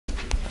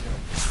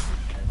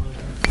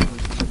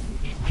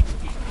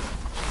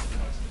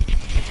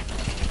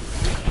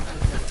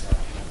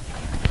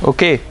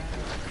Okay.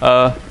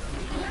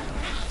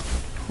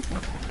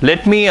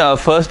 Let me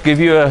first give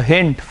you a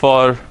hint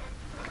for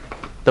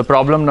the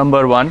problem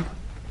number 1.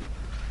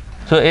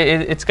 So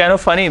it's kind of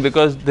funny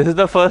because this is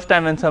the first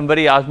time when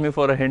somebody asked me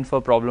for a hint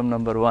for problem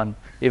number 1,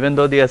 even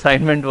though the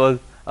assignment was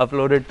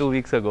uploaded 2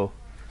 weeks ago.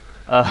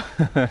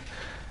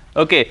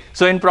 Okay,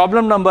 so in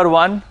problem number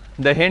 1,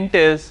 the hint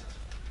is,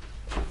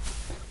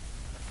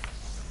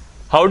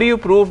 how do you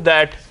prove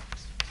that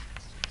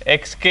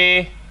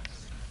xk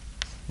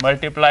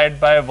multiplied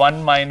by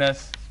 1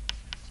 minus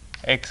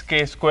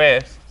xk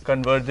square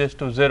converges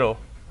to 0,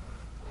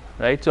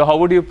 right? So how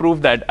would you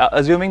prove that,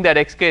 assuming that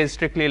xk is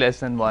strictly less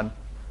than 1?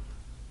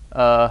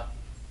 How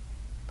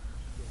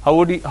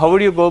would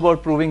you go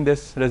about proving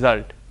this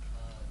result?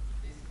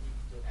 This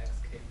equal to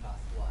xk plus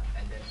 1,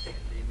 and then take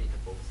limit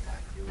both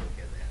sides, you will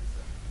get the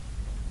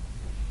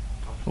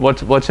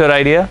answer. What's your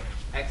idea?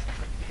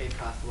 Xk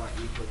plus 1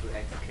 equal to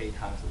xk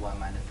times 1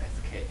 minus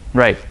xk.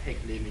 Right.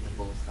 Take limit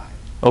both sides.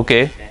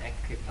 Okay. Then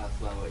xk plus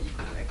 1 will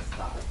equal to x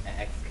star,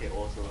 and xk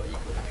also will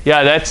equal to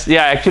x.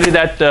 Yeah, actually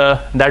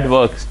that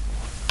works.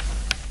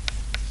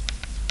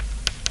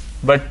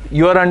 But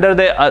you are under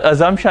the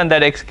assumption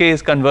that xk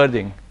is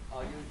converging.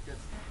 Or you just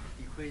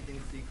equating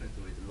sequence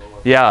with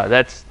lower. Yeah,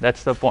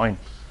 that's the point.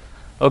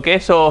 Okay,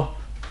 so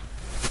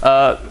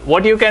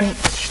what you can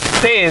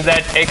say is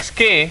that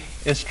xk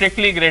is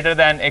strictly greater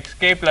than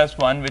xk plus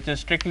 1, which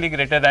is strictly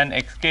greater than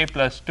xk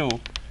plus 2,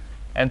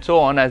 and so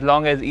on, as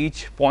long as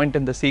each point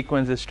in the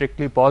sequence is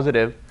strictly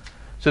positive.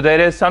 So there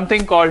is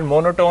something called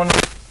monotone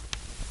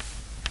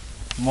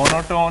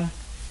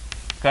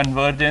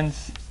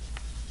convergence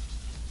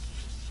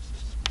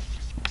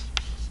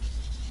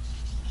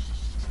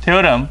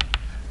theorem,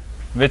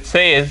 which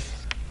says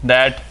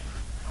that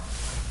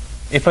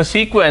if a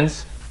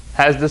sequence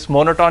has this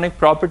monotonic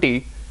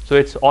property, so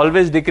it's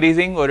always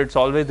decreasing or it's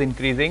always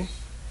increasing.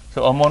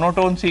 So a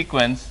monotone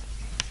sequence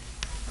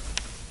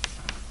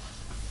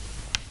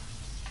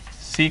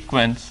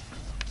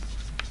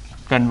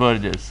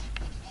converges.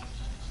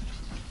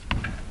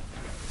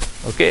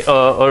 Okay,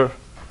 or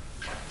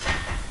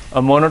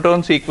a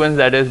monotone sequence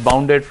that is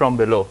bounded from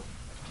below.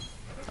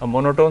 A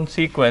monotone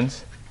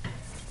sequence,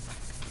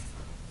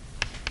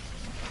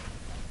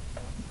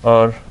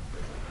 or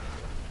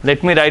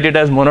let me write it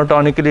as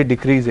monotonically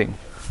decreasing.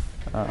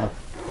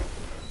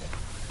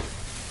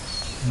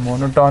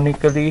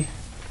 Monotonically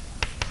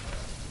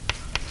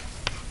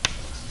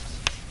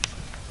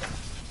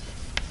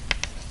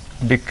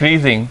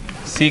decreasing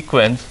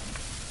sequence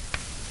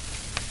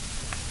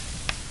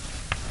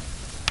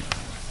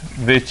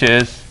which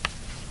is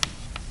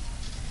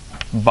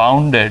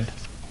bounded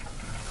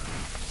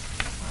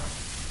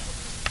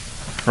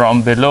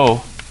from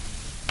below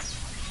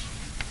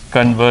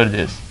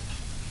converges.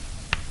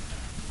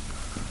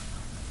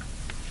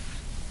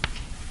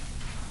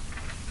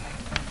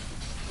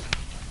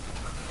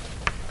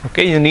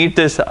 Okay, you need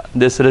this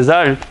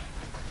result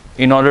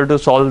in order to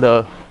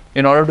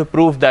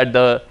prove that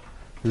the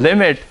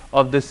limit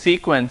of this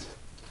sequence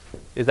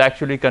is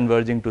actually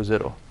converging to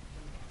 0.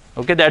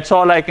 Okay, that's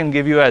all I can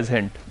give you as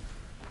hint.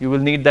 You will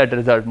need that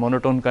result,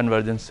 monotone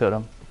convergence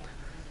theorem.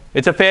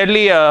 It's a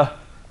fairly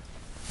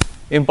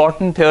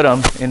important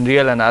theorem in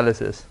real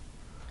analysis.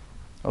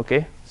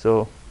 Okay,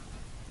 so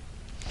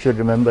you should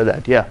remember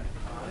that. Yeah. I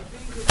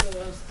think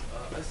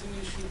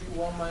it should be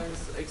 1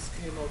 minus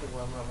xk, not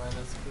 1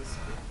 minus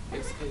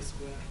xk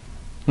square.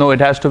 No,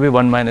 it has to be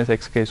 1 minus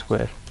xk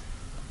square.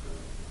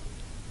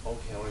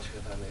 Okay, I will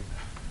check that later.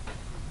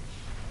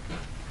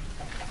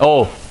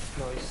 Oh,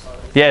 No, it's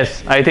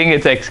yes, I think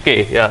it's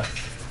xk. Yeah,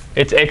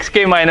 it's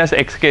xk minus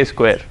xk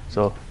square.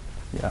 So,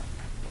 yeah.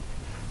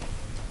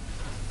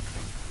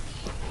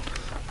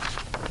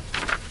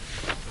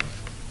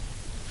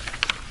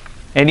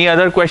 Any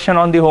other question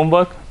on the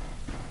homework?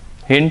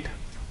 Hint?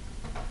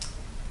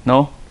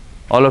 No?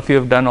 All of you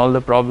have done all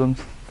the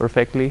problems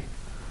perfectly?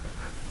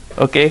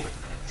 Okay,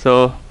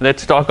 so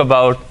let's talk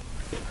about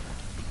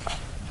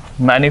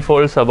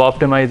manifold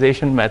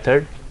suboptimization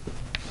method.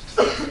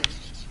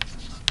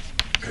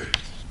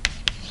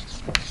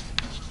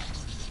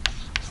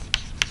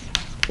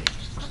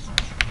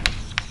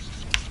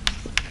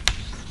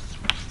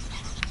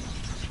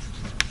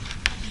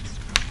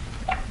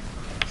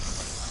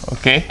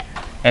 Okay,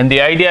 and the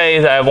idea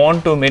is I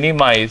want to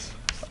minimize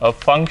a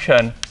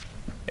function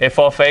f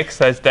of x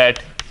such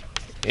that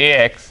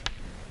ax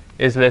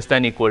is less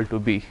than equal to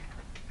b.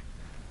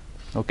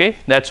 Okay,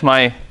 that's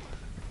my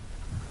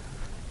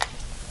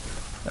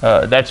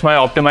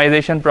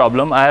optimization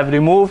problem. I have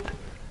removed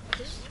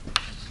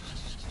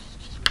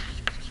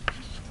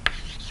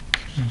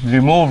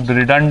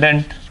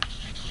redundant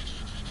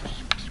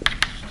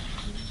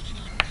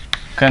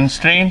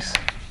constraints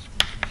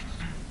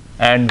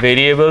and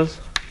variables.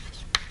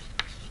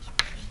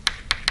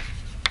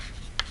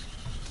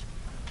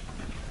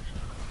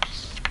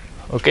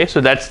 Okay,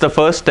 so that's the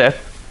first step.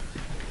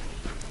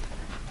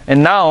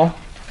 And now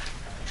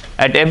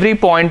at every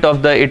point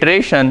of the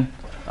iteration,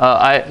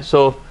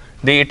 so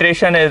the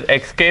iteration is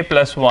xk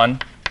plus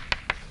 1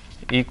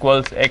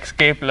 equals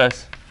xk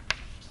plus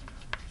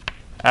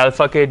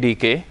alpha k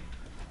dk,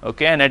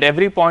 okay, and at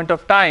every point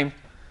of time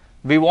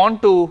we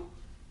want to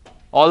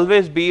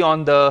always be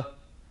on the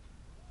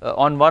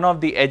on one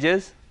of the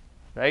edges,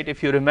 right.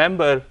 If you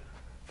remember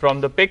from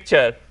the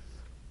picture,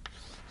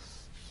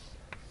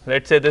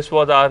 let us say this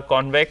was our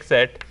convex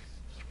set,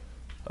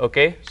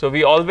 okay. So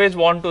we always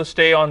want to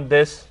stay on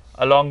this,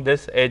 along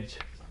this edge,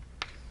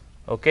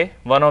 okay,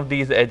 one of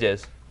these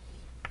edges.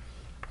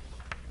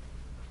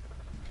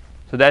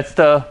 So that's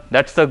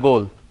the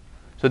goal.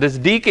 So this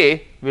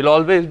dk will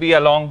always be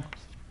along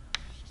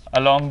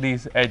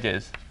these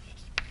edges.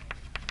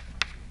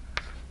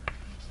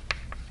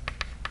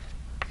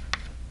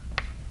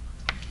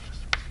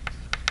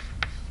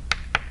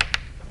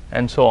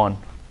 And so on.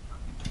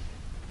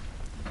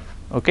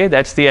 Okay,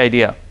 that's the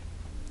idea.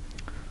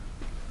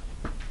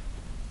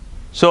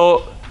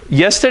 So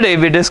yesterday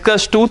we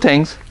discussed two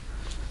things.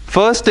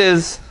 First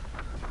is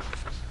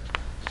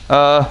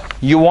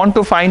you want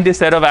to find the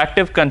set of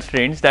active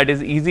constraints that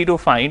is easy to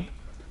find.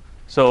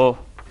 So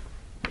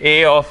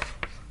A of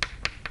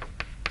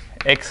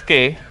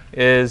xk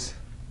is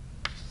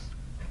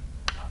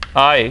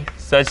I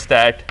such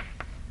that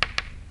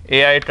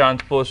AI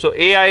transpose. So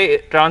AI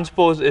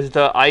transpose is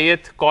the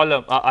ith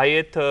column,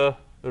 ith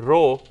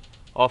row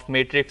of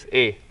matrix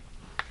A.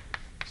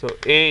 So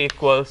A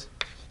equals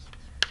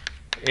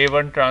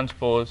A1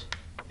 transpose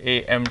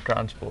AM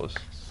transpose.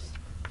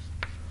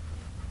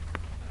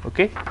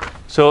 Okay.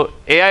 So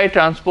AI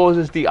transpose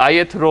is the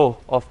ith row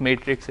of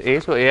matrix A.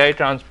 So AI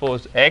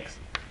transpose X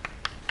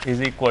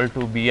is equal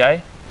to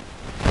BI.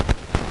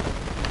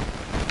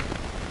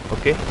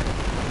 Okay.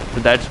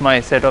 So that's my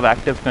set of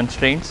active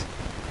constraints.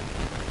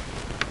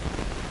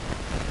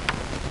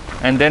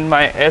 And then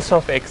my S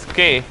of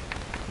xk,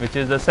 which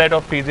is the set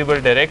of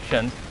feasible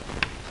directions,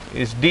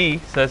 is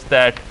D such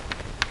that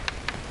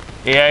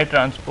AI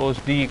transpose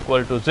D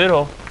equal to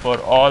 0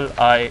 for all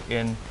I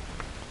in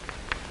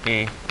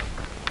A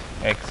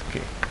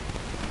xk.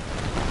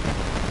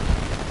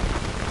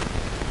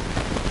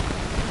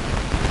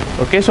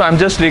 Okay, so I'm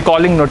just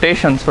recalling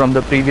notations from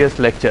the previous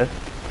lecture.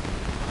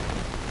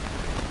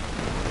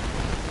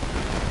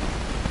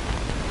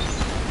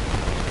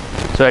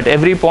 So at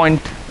every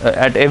point,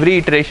 at every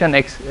iteration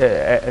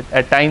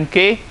at time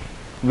k,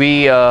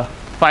 we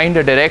find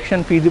a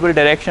direction, feasible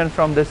direction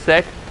from this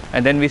set,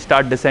 and then we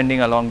start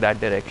descending along that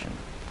direction.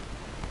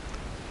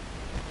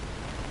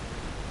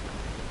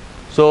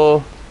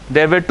 So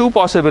there were two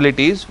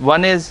possibilities.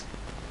 One is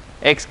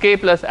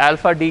xk plus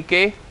alpha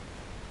dk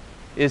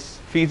is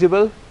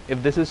feasible.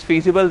 If this is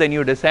feasible, then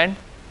you descend.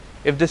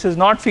 If this is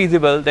not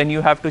feasible, then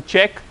you have to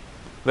check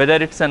whether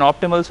it's an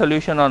optimal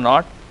solution or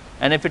not.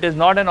 And if it is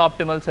not an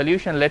optimal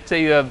solution, let's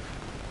say you have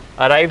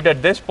arrived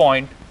at this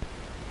point,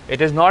 it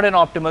is not an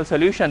optimal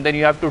solution, then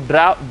you have to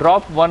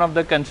drop one of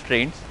the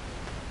constraints,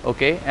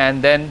 okay,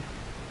 and then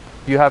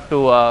you have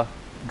to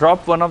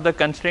drop one of the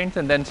constraints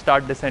and then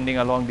start descending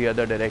along the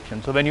other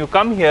direction. So when you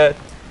come here,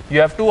 you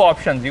have two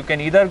options. You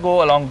can either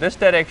go along this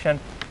direction.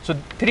 So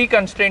three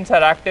constraints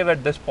are active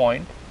at this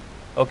point,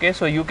 okay.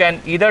 So you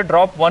can either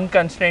drop one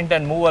constraint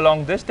and move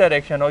along this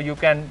direction, or you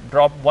can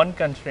drop one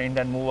constraint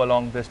and move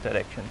along this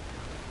direction.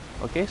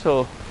 Okay,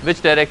 so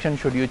which direction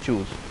should you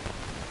choose?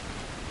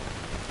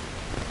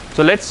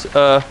 So let's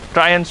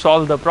try and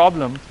solve the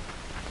problem.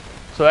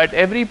 So at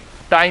every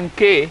time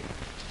k,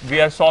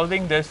 we are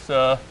solving this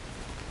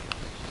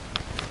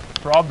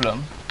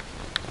problem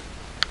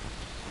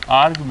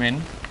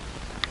argmin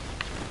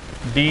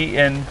d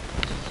in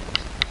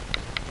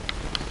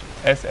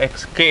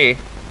sxk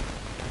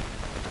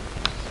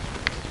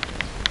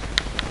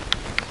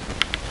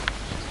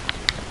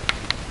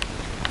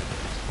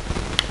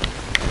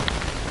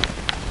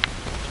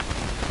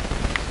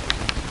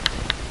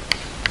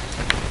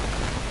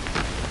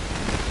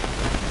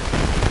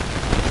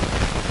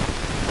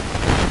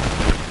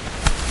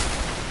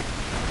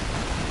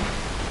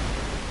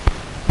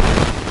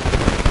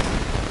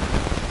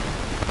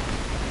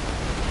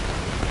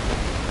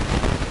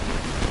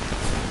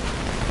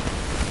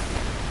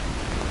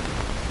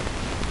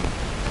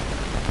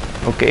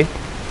Okay,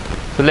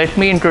 so let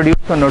me introduce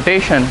a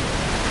notation.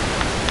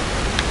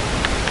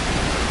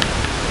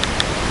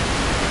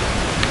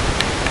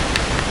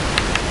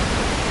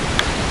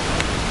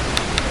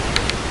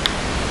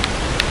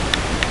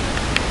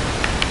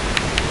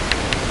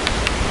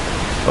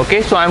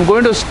 Okay, so I'm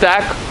going to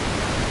stack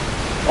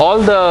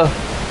all the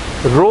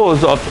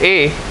rows of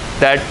A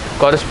that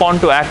correspond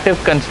to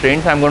active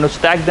constraints. I'm going to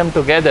stack them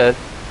together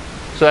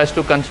so as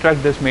to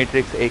construct this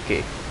matrix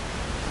AK.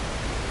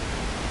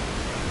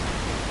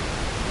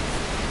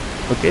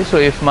 Okay, so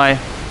if my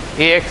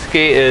AXK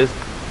is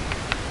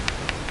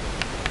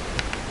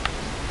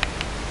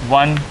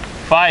 1,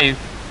 5,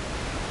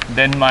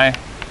 then my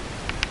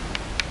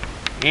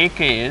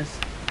AK is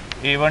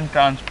A1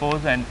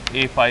 transpose and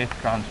A5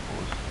 transpose.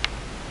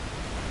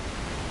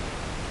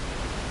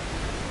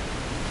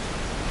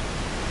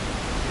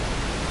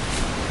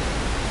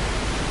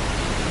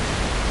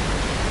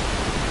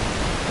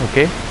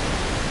 Okay.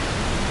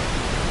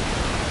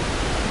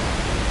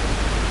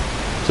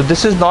 So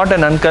this is not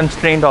an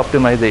unconstrained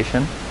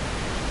optimization.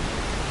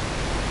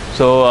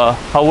 So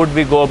how would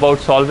we go about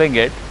solving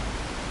it?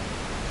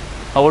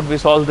 How would we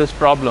solve this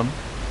problem?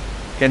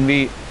 Can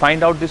we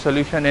find out the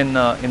solution in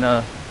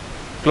a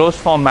closed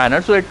form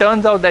manner? So it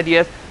turns out that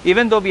yes,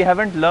 even though we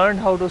haven't learned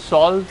how to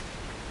solve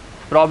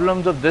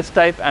problems of this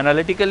type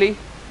analytically,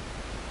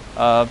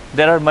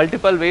 there are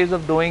multiple ways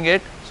of doing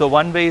it. So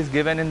one way is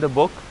given in the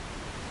book.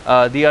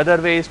 The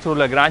other way is through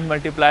Lagrange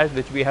multipliers,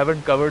 which we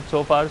haven't covered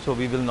so far, so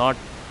we will not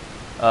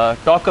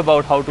talk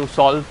about how to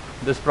solve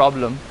this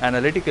problem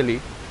analytically,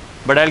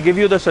 but I'll give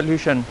you the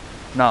solution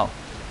now.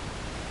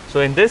 So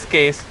in this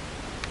case,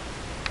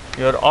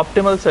 your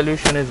optimal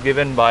solution is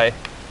given by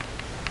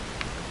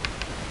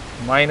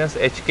minus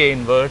HK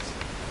inverse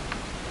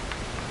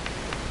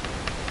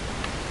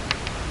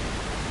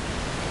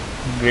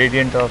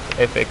gradient of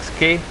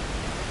fxk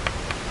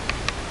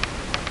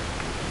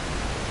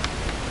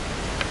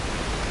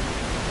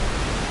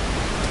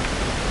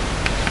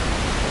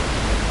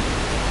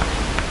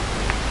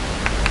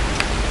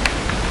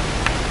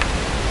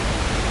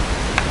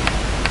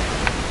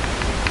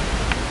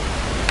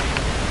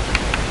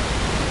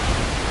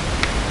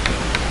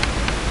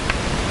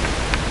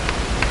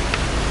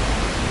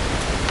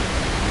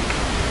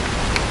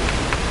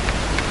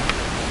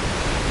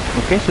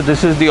Okay, so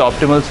this is the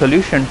optimal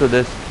solution to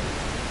this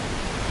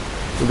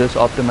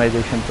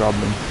optimization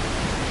problem.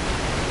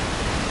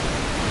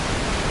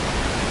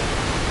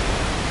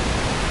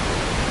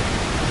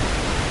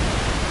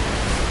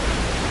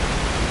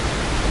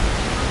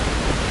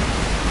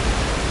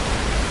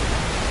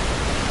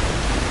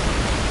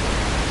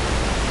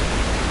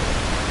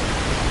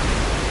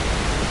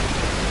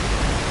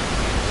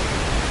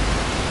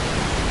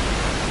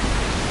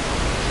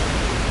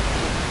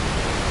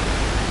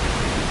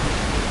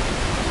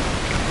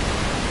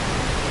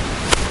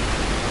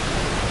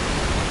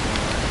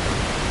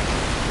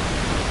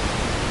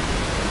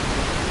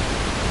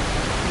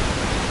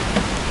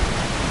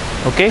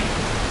 Okay,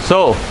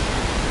 so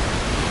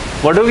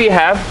what do we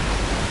have?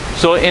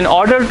 So in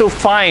order to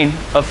find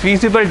a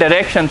feasible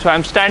direction, so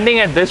I'm standing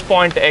at this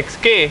point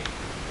xk.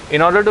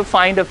 In order to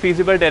find a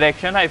feasible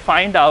direction, I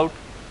find out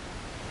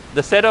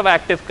the set of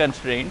active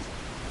constraints.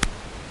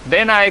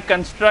 Then I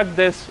construct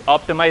this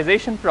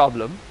optimization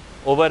problem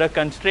over a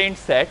constraint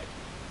set,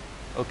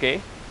 okay,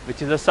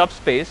 which is a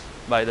subspace,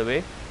 by the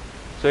way.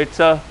 So it's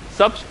a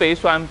subspace,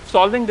 so I'm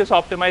solving this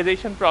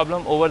optimization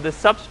problem over this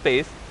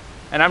subspace,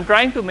 and I'm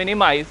trying to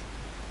minimize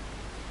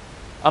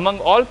among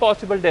all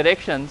possible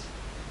directions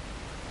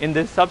in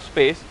this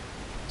subspace,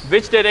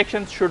 which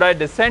directions should I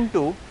descend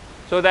to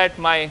so that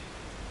my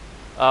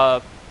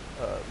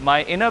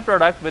my inner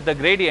product with the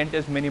gradient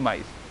is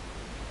minimized,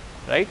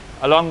 right,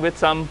 along with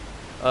some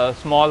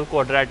small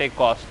quadratic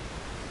cost.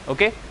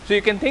 Okay, so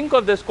you can think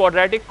of this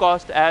quadratic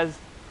cost as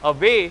a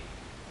way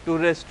to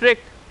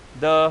restrict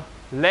the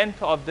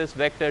length of this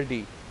vector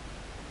d.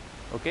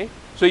 Okay,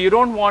 so you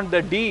don't want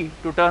the d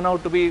to turn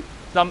out to be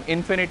some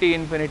infinity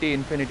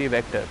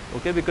vector,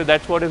 okay, because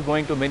that's what is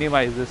going to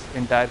minimize this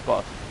entire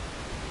cost.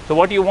 So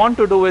what you want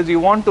to do is you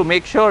want to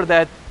make sure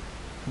that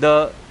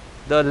the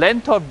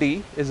length of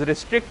d is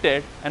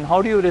restricted. And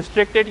how do you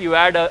restrict it? You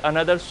add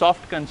another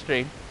soft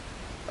constraint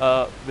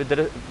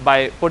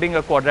by putting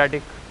a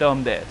quadratic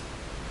term there.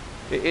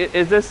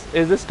 Is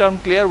this term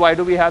clear? Why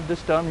do we have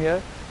this term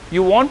here?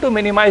 You want to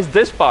minimize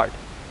this part,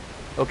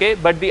 okay,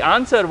 but the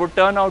answer would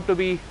turn out to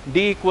be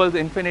d equals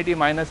infinity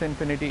minus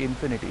infinity,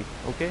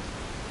 okay.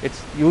 It's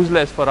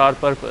useless for our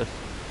purpose.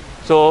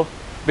 So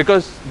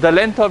because the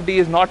length of d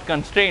is not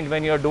constrained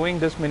when you're doing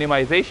this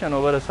minimization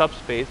over a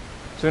subspace,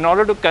 so in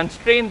order to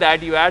constrain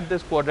that, you add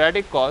this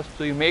quadratic cost,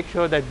 so you make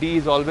sure that d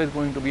is always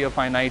going to be a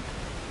finite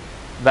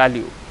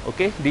value,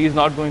 okay. D is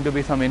not going to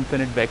be some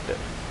infinite vector,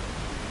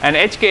 and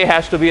hk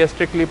has to be a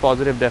strictly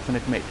positive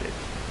definite matrix,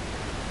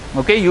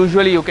 okay.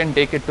 Usually you can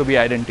take it to be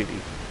identity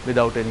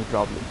without any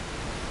problem.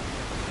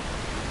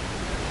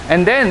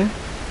 And then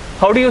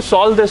how do you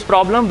solve this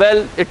problem?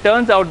 Well, it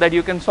turns out that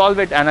you can solve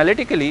it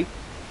analytically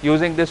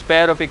using this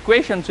pair of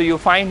equations. So you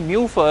find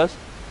mu first,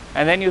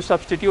 and then you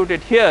substitute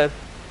it here,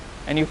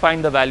 and you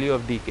find the value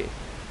of dk.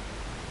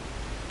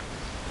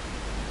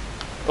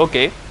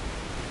 Okay,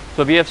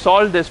 so we have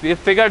solved this. We have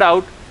figured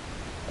out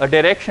a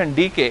direction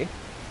dk,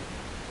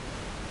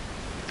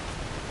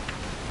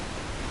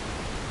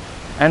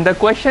 and the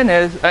question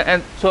is,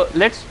 and so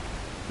let's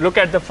look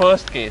at the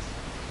first case.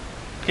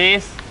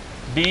 Case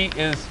d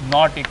is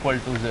not equal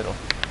to 0,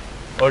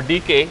 or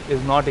dk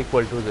is not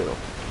equal to 0.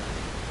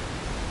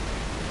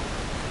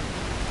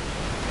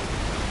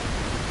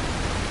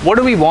 What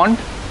do we want?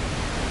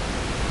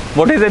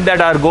 What is it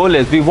that our goal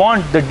is? We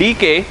want the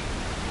dk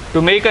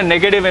to make a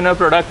negative inner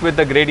product with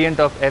the gradient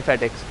of f at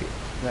xk,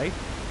 right?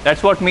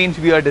 That's what means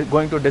we are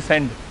going to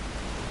descend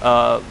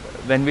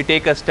when we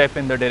take a step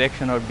in the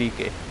direction of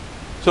dk.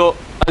 So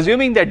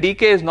assuming that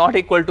dk is not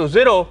equal to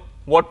 0,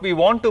 what we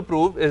want to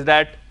prove is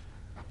that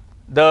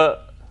the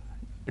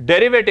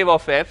derivative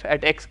of f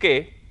at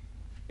xk,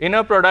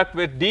 inner product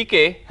with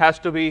dk, has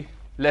to be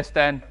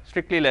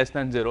strictly less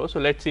than 0. So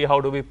let's see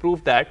how do we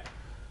prove that.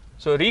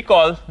 So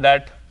recall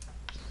that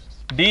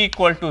d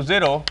equal to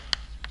 0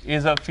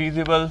 is a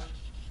feasible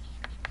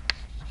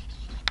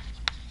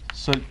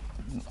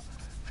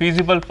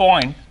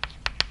point,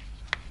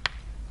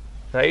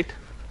 right?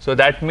 So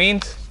that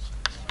means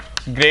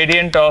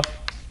gradient of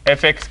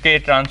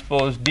fxk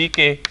transpose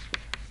dk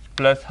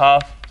plus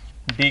half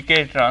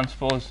dk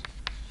transpose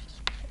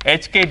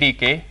hk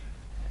dk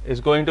is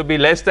going to be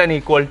less than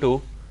equal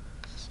to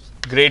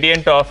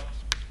gradient of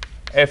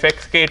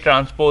fxk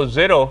transpose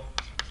 0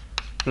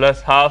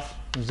 plus half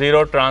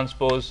 0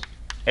 transpose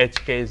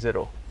hk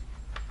 0,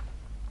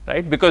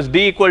 right? Because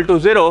d equal to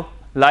 0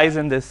 lies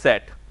in this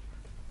set.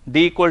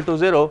 D equal to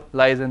 0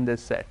 lies in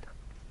this set.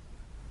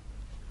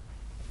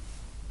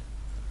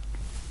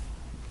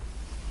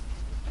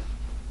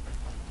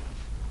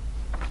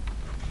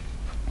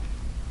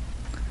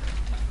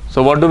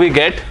 So what do we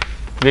get?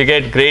 We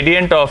get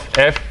gradient of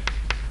f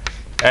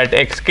at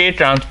xk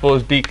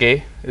transpose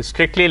dk is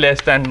strictly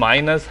less than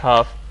minus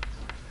half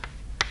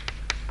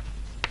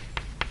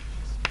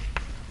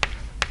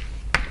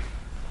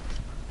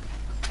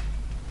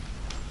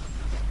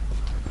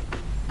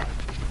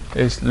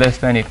is less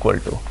than equal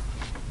to.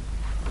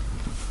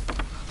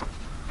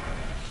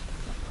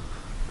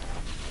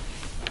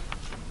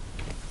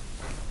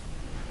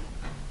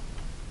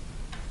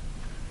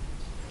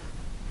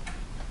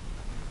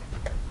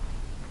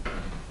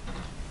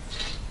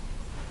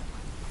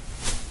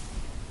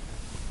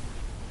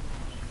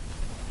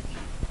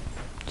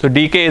 So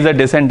dk is a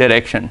descent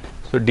direction.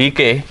 So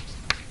dk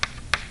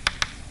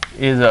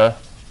is a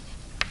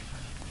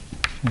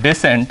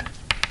descent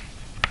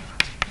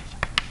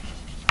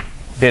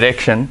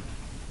direction,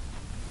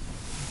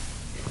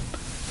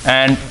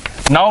 and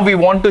now we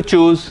want to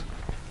choose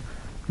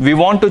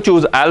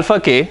alpha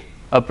k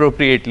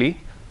appropriately.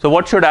 So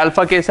what should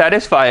alpha k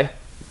satisfy?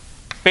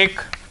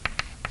 Pick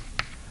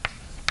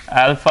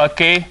alpha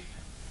k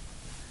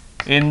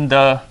in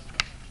the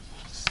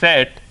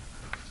set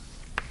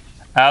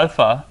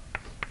alpha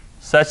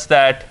such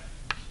that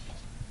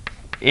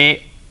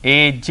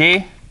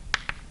aj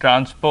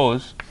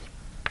transpose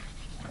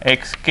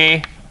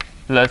xk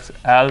plus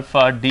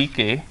alpha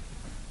dk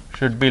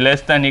should be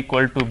less than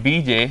equal to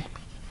bj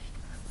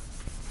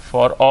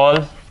for all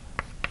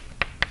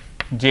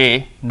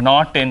j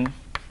not in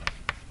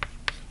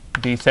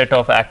the set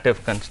of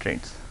active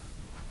constraints.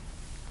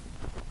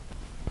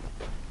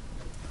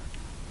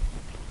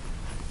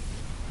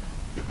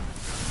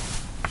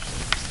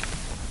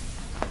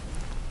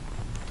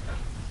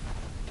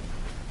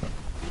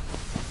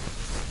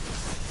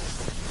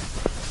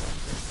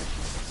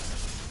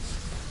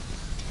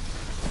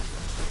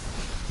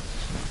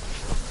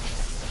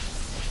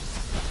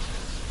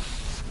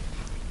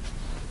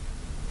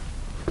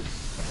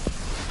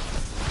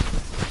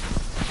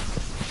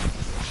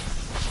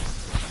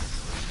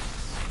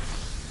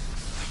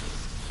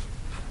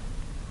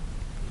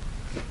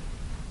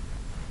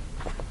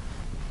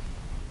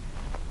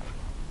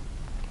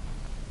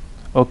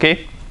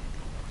 Okay,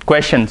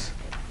 questions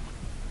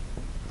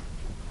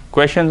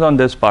on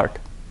this part?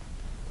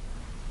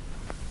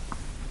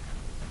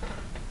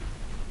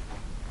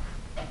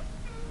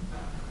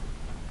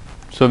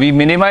 So we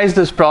minimize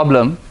this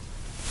problem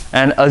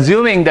and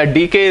assuming that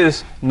dk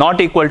is not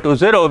equal to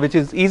 0, which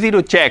is easy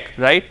to check,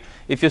 right?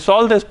 If you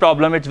solve this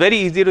problem, it's very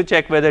easy to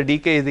check whether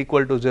dk is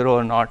equal to 0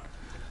 or not.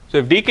 So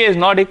if dk is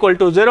not equal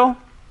to 0,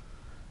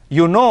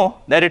 you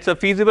know that it's a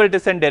feasible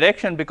descent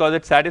direction because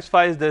it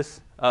satisfies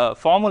this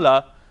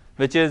formula,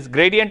 which is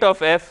gradient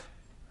of f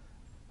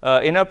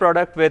inner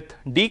product with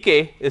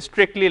dk is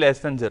strictly less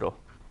than 0.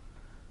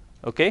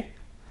 Okay,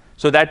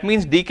 so that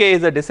means dk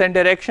is a descent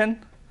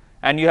direction,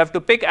 and you have to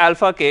pick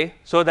alpha k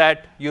so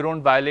that you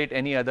don't violate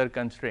any other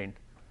constraint,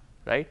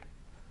 right?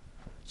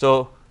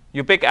 So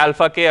you pick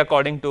alpha k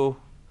according to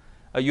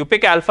you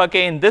pick alpha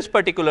k in this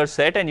particular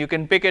set, and you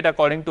can pick it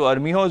according to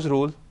Armijo's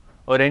rule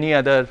or any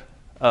other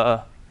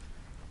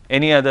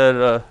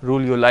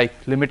rule you like,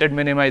 limited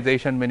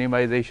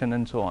minimization,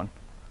 and so on.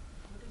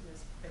 What is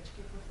this?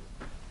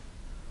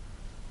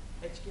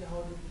 HK,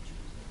 how do we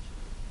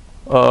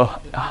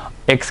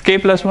choose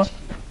xk plus 1?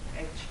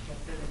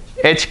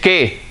 H,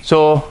 hk.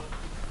 So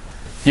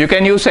you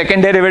can use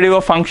second derivative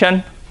of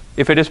function.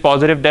 If it is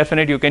positive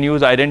definite, you can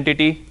use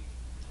identity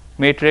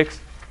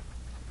matrix.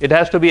 It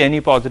has to be any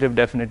positive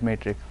definite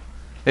matrix.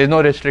 There is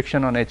no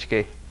restriction on hk.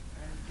 And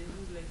this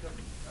is like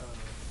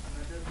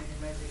another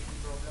minimization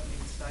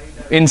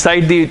problem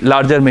Inside the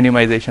larger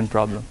minimization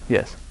problem,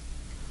 yes.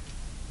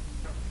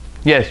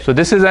 Yes, so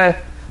this is a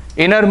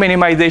inner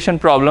minimization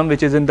problem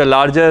which is in the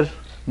larger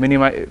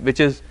which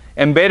is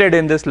embedded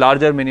in this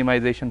larger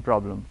minimization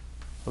problem,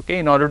 okay,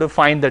 in order to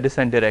find the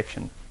descent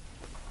direction.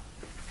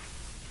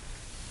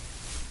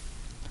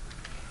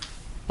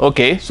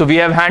 Okay, so we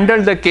have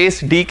handled the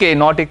case dk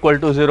not equal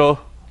to 0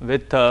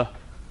 with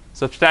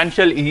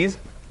substantial ease.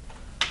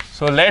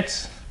 So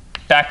let's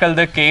tackle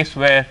the case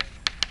where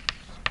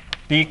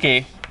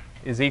dk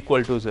is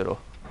equal to 0.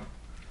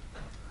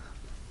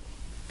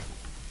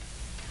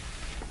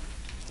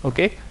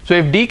 Okay, so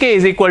if dk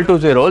is equal to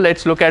 0,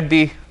 let's look at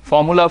the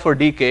formula for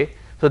dk.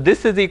 So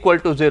this is equal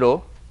to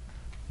 0.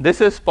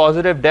 This is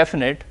positive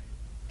definite.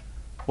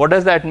 What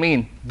does that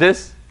mean?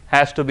 This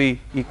has to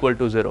be equal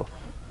to 0,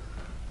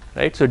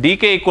 right? So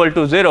dk equal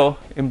to 0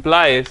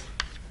 implies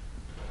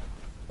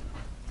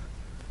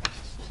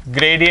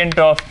gradient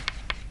of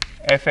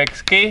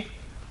fxk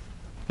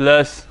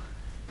plus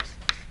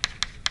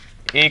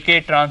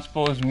ak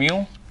transpose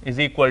mu is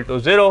equal to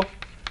 0,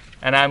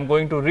 and I am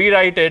going to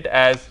rewrite it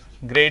as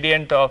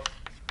gradient of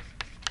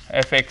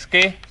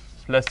fxk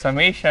plus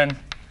summation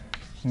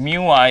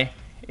mu I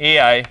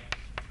ai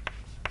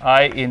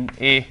I in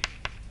a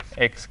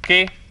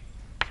xk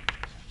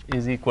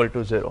is equal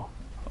to 0.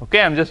 Okay,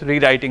 I am just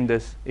rewriting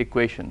this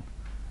equation.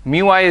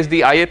 Mu I is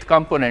the ith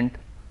component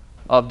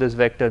of this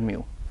vector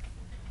mu.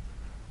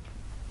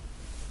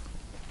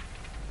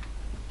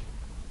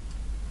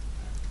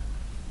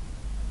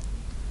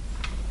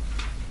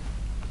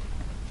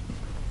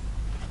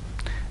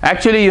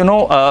 Actually, you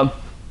know,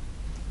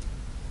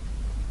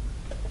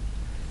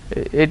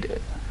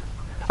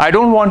 I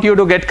don't want you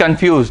to get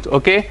confused.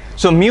 Okay,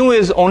 so mu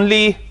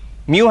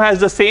has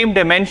the same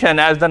dimension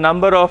as the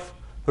number of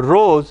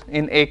rows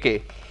in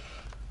AK.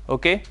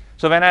 Okay,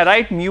 so when I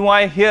write mu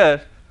I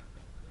here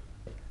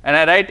and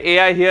I write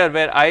ai here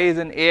where I is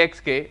in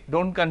axk,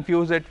 don't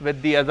confuse it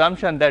with the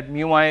assumption that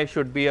mu I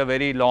should be a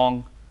very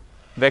long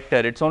vector.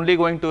 It's only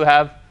going to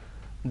have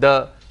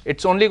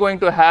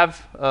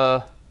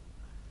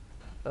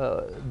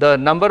the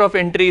number of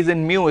entries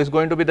in mu is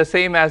going to be the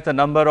same as the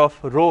number of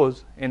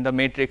rows in the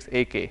matrix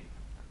AK.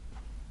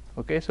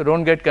 Okay, so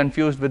don't get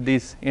confused with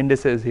these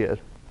indices here.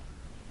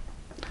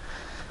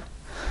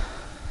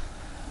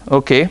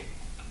 Okay,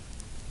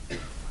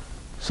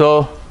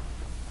 so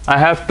I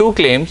have two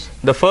claims.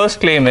 The first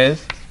claim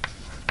is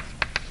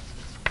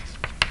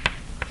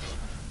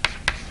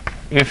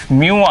if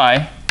mu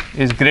I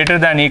is greater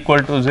than equal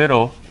to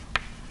 0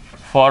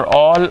 for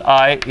all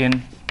I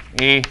in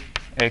a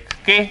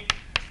xk,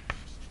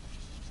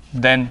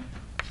 then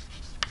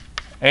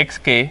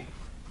xk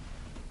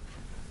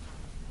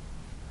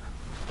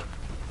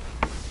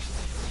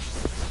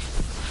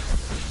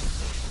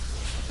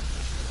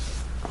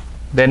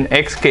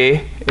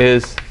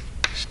is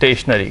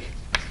stationary.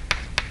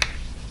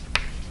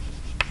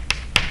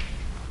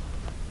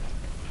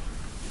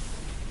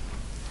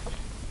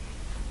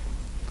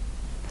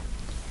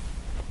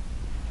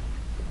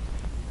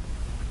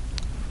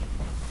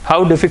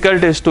 How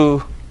difficult is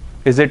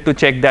it to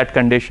check that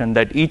condition,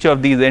 that each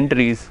of these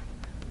entries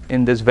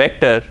in this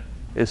vector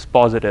is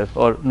positive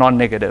or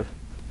non-negative?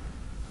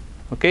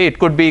 Okay, it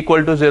could be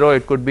equal to 0,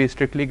 it could be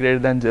strictly greater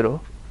than 0,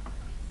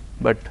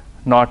 but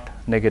not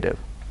negative.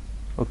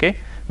 Okay,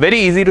 very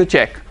easy to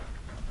check.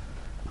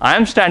 I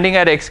am standing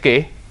at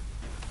xk.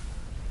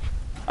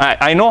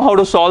 I know how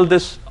to solve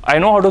this. I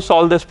know how to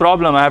solve this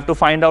problem. I have to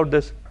find out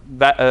this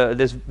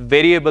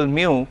variable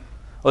mu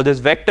or this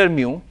vector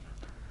mu,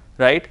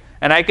 right?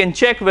 And I can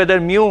check whether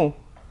mu,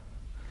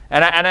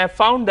 and I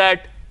found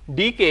that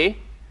dk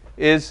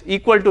is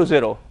equal to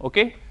 0.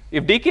 Okay,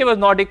 if dk was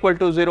not equal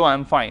to 0, I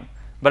am fine.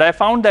 But I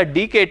found that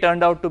dk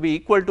turned out to be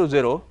equal to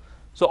 0.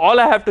 So all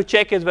I have to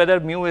check is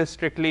whether mu is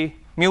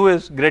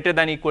greater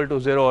than equal to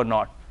 0 or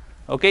not.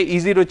 Okay,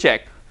 easy to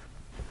check.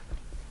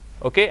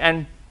 Okay,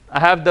 and I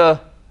have the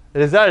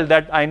result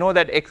that I know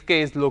that xk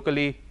is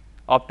locally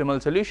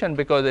optimal solution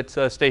because it's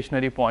a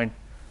stationary point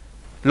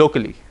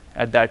locally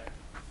at that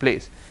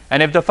place.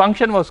 And if the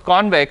function was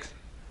convex,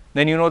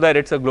 then you know that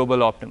it's a global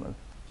optimal.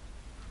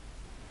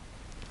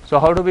 So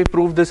how do we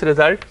prove this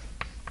result?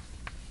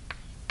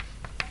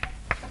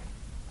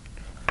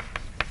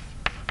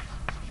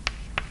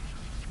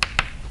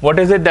 What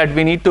is it that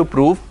we need to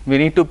prove? We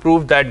need to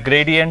prove that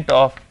gradient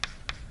of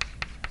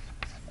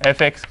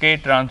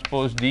fxk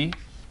transpose d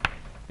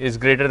is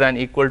greater than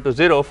equal to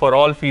 0 for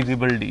all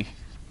feasible d.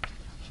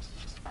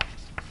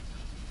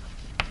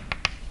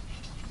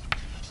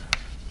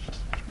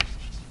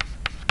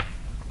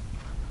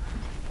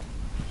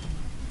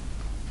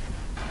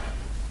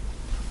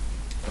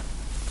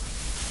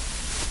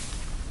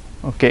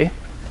 Okay,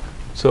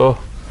 so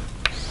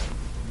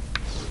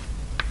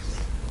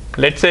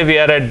let's say we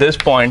are at this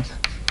point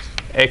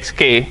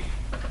xk,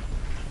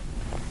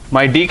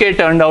 my dk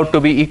turned out to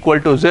be equal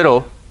to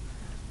 0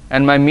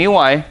 and my mu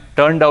I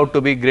turned out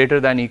to be greater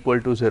than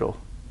equal to 0.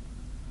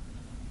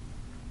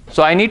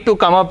 So I need to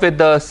come up with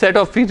the set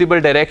of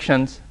feasible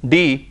directions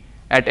d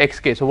at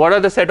xk. So what are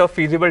the set of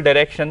feasible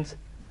directions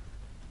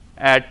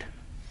at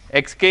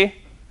xk?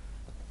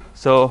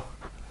 So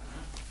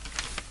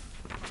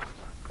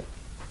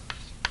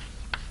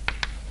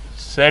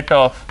set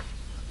of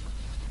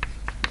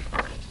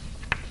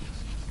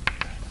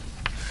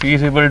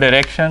feasible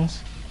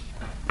directions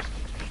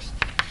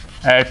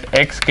at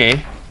xk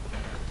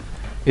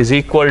is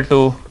equal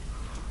to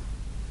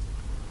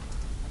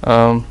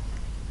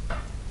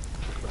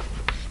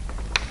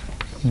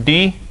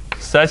d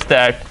such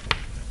that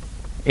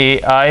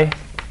ai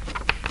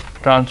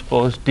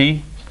transpose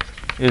d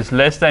is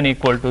less than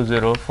equal to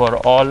 0 for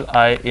all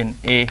I in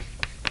a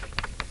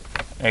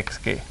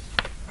xk.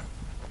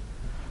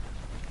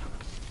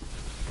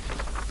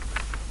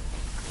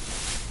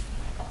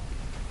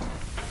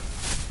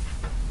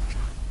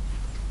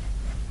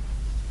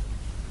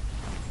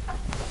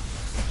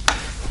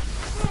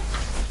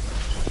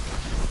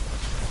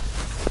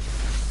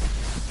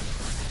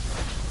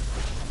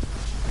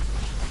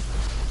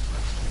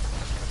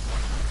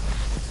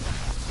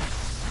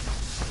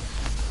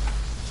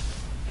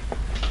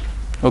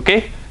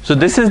 Okay, so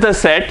this is the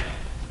set.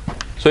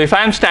 So if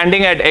I am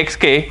standing at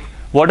xk,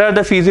 what are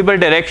the feasible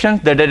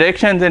directions? The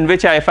directions in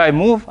which if I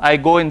move, I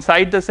go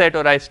inside the set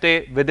or I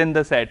stay within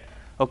the set.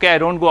 Okay, I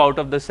don't go out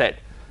of the set.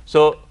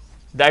 So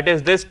that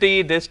is this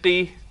t, this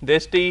t,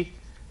 this t,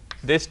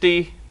 this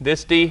t,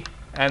 this t,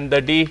 and the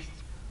d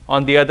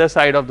on the other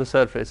side of the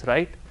surface,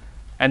 right?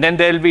 And then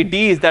there will be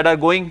d's that are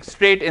going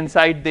straight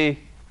inside the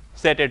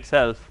set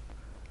itself.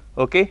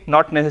 Okay,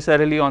 not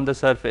necessarily on the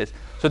surface.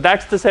 So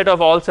that's the set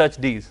of all such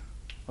d's.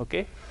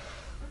 Okay.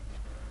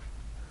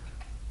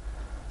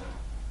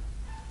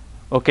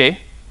 Okay.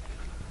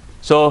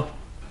 So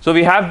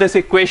we have this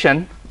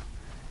equation,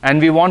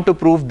 and we want to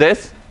prove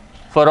this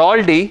for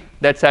all d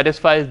that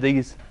satisfies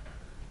these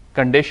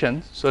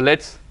conditions. So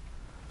let's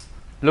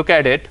look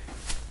at it.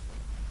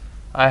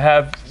 I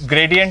have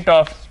gradient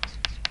of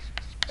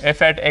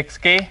f at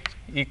xk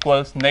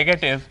equals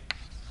negative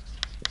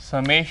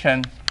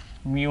summation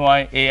mu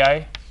I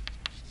ai.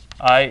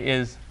 I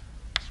is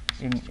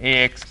in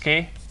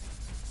axk.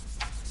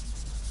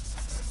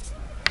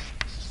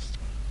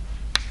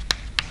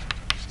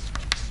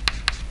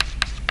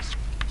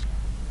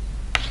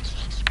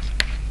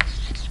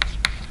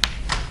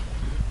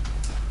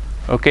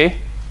 Okay,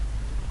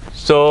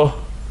 so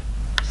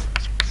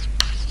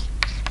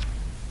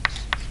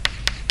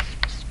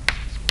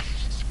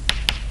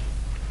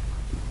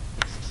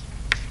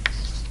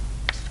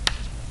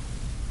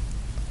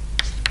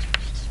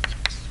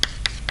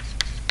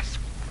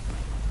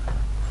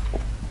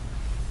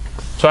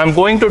I'm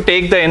going to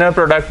take the inner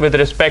product with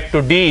respect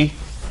to d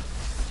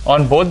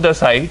on both the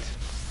sides.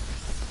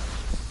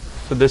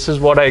 So this is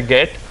what I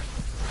get.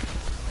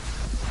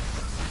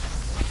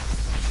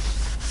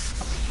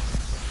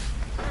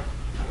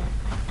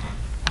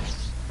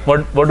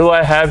 What do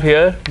I have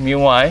here?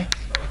 Mu I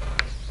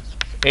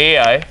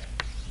ai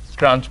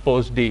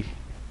transpose d.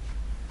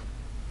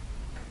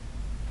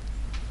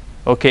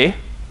 Okay.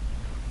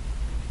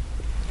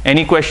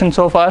 Any questions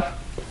so far?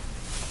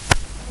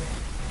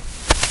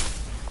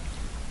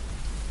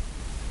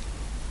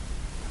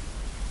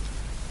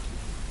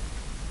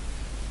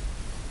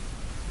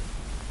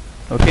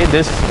 Okay,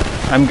 this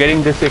I'm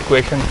getting this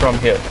equation from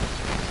here.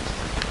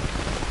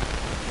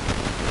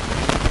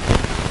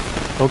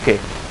 Okay.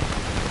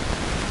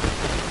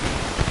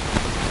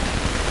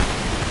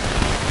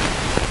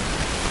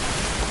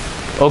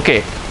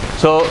 Okay,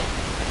 so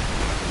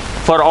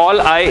for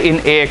all I in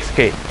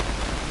axk,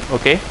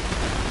 okay,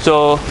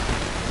 so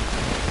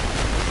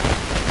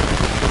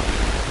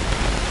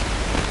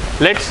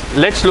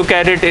let's look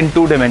at it in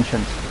 2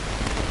 dimensions.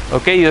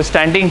 Okay, you're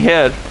standing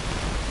here.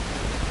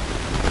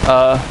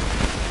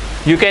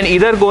 You can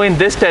either go in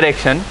this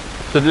direction.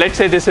 So let's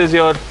say this is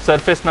your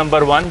surface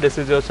number 1, this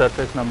is your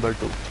surface number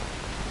 2.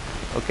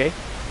 Okay,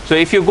 so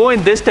if you go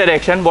in this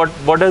direction,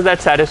 what does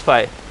that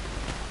satisfy?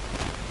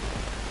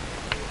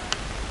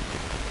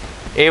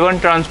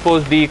 A1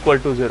 transpose D equal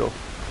to 0.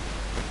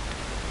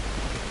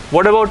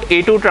 What about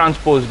A2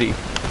 transpose D?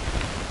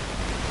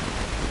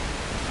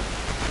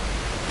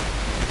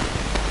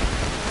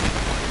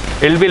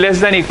 It will be less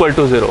than equal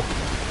to 0,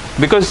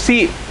 because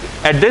see,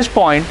 at this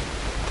point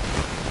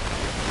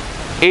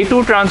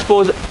A2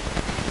 transpose,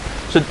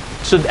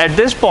 so at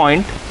this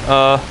point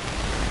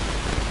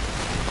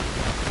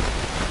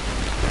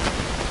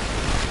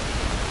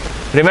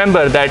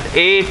remember that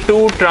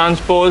A2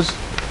 transpose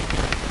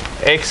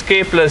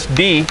xk plus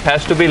d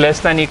has to be less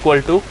than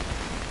equal to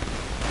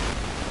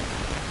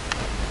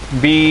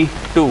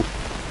b2,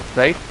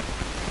 right?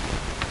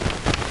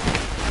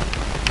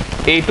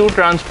 A2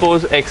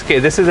 transpose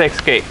xk, this is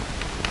xk.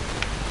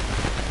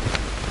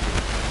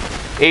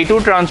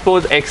 A2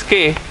 transpose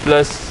xk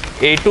plus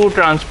A2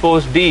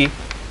 transpose d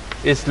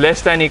is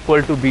less than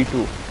equal to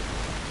b2.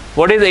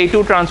 What is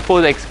A2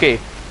 transpose xk?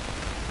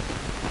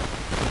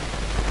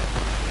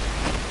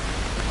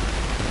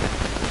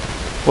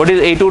 What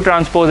is A2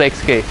 transpose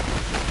xk?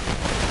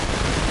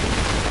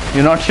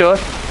 You're not sure?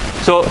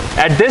 So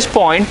at this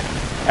point,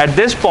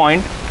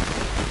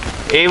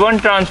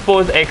 A1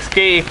 transpose xk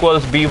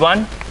equals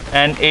b1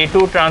 and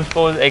A2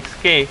 transpose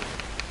xk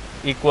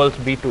equals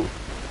b2,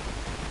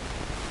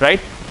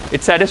 right?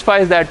 It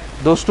satisfies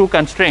those 2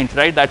 constraints,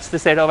 right? That's the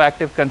set of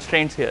active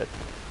constraints here.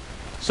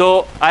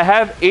 So I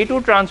have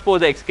A2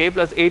 transpose xk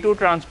plus A2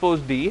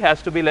 transpose d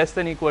has to be less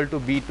than equal to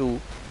b2.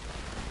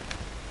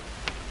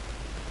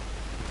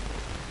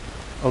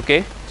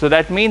 Okay, so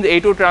that means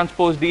A2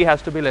 transpose d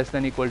has to be less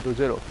than equal to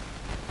 0.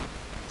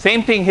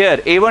 Same thing here,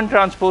 A1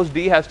 transpose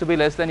d has to be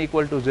less than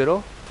equal to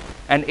 0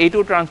 and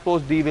A2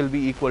 transpose d will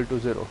be equal to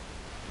 0.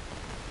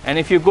 And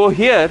if you go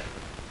here,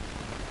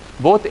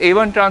 both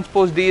A1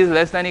 transpose d is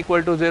less than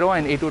equal to 0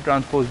 and A2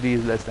 transpose d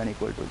is less than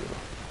equal to 0.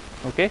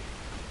 Okay,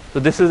 so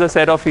this is a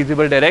set of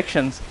feasible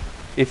directions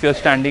if you're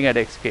standing at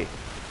xk.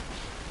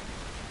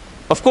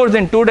 Of course,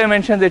 in 2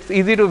 dimensions it's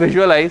easy to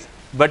visualize,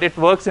 but it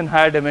works in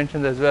higher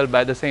dimensions as well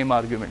by the same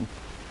argument.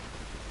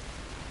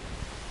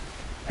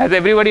 Has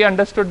everybody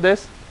understood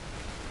this?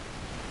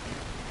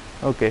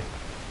 Okay.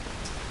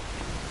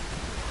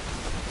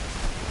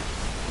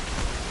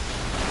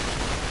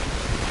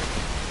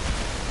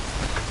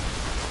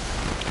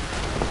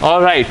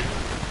 All right.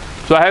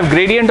 So I have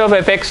gradient of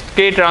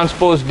fxk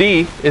transpose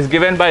d is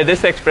given by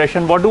this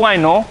expression. What do I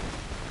know?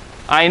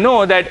 I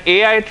know that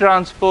ai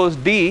transpose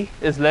d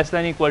is less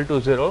than equal to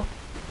 0.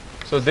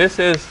 So this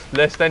is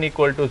less than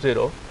equal to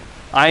 0.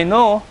 I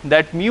know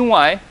that mu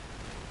I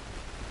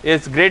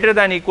is greater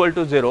than equal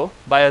to 0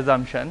 by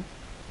assumption.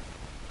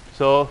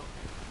 So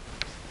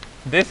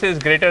this is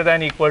greater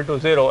than equal to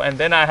 0, and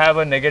then I have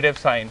a negative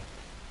sign.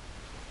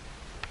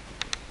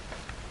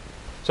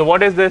 So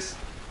what is this?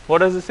 What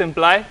does this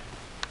imply?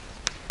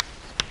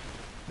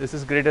 This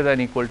is greater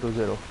than equal to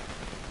 0.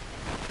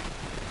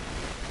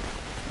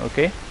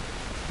 Okay.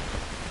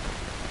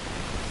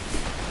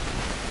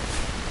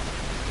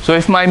 So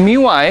if my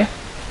mu I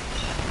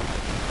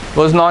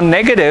was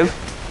non-negative,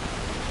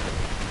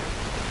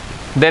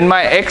 then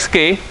my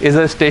xk is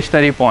a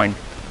stationary point.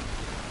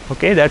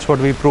 Okay, that's what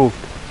we proved.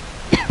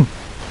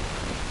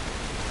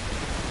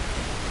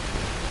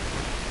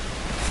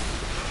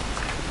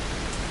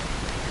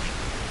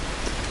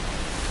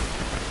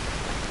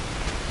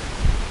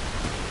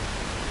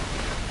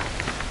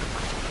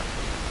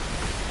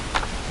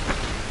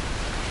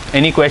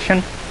 Any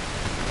question?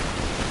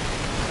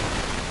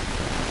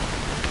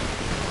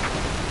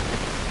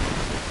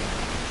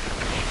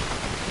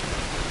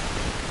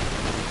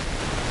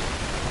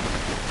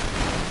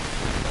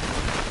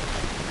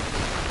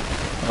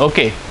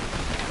 Okay.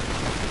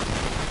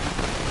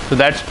 So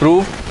that's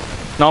proved.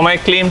 Now my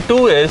claim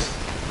 2 is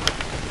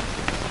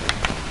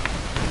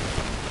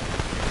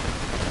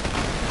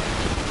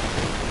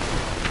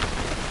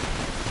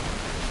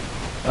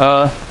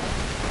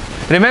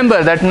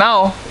remember that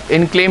now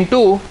in claim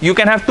 2 you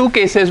can have two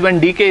cases when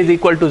dk is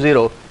equal to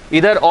 0.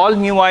 Either all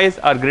mu i's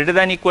are greater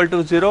than equal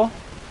to 0,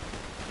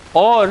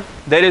 or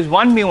there is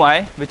one mu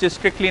I which is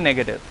strictly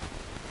negative.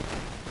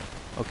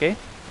 Okay.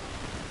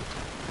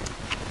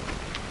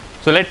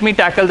 So let me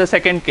tackle the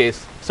second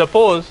case.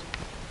 Suppose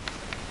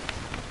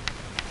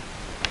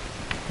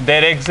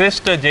there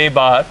exists a j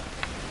bar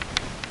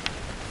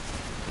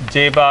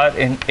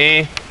in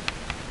a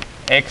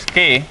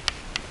xk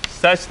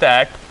such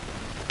that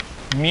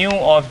mu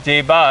of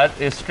j bar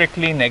is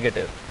strictly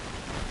negative.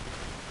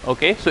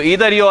 Okay, so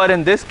either you are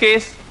in this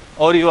case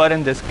or you are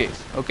in this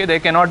case. Okay, there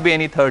cannot be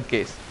any third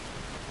case.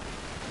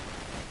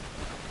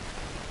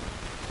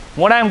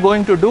 What I am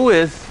going to do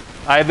is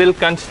I will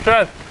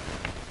construct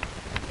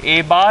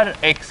a bar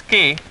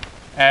xk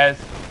as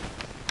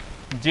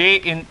j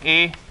in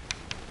a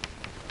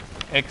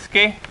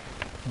xk,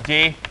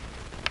 j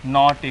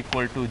not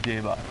equal to j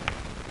bar.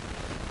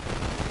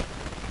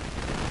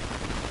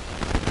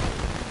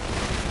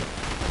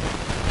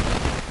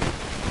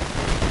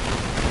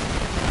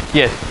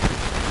 Yes.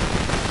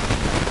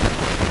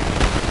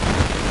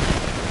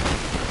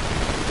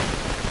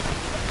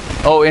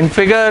 Oh, in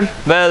figure,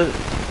 well,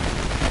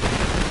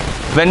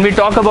 when we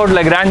talk about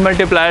Lagrange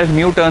multipliers,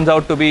 mu turns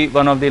out to be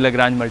one of the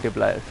Lagrange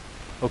multipliers.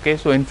 Okay,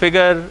 so in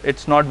figure,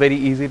 it's not very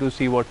easy to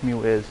see what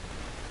mu is,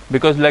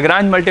 because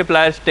Lagrange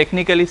multipliers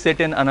technically sit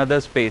in another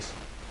space,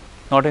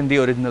 not in the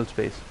original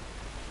space.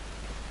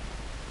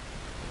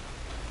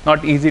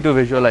 Not easy to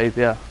visualize,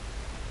 yeah.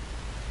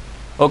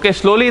 Okay,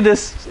 slowly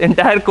this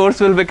entire course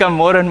will become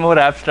more and more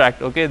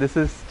abstract. Okay, this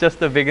is just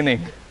the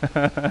beginning.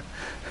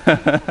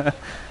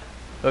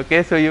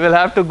 Okay, so you will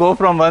have to go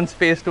from one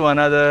space to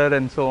another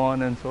and so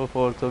on and so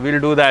forth. So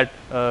we'll do that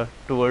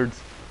towards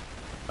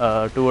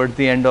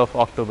the end of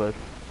October.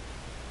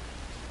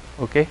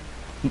 Okay.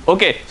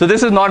 Okay, so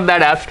this is not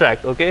that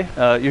abstract. Okay,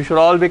 you should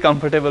all be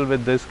comfortable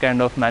with this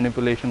kind of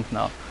manipulations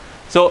now.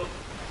 So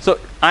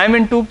I'm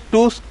in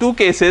two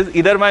cases.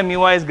 Either my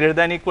mu I is greater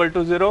than equal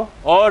to 0,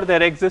 or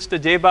there exists a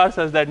j bar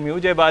such that mu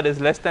j bar is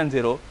less than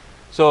 0.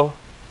 So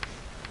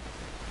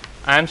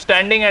I am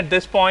standing at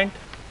this point,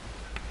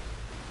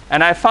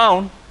 and I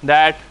found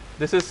that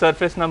this is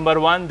surface number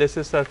 1, this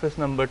is surface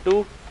number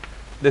 2,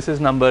 this is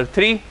number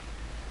 3,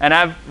 and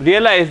I've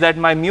realized that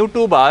my mu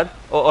 2 bar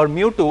or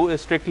mu 2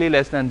 is strictly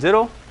less than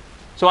 0.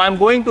 So I'm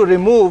going to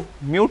remove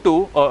mu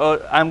 2,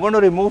 or I'm going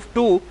to remove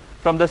 2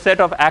 from the set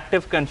of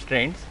active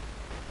constraints.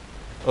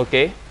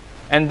 Okay,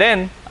 and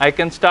then I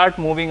can start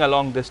moving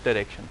along this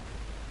direction.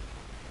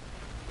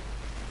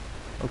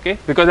 Okay,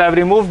 because I've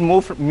removed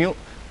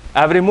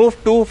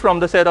 2 from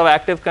the set of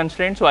active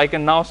constraints, so I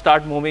can now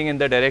start moving in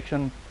the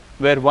direction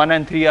where 1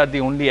 and 3 are the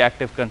only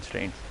active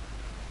constraints.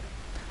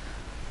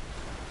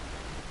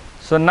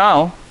 So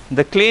now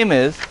the claim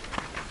is,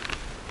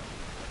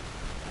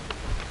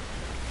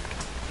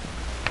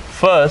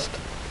 first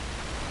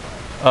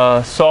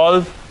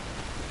solve,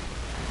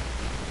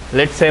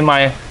 let's say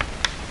my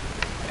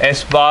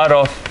S bar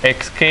of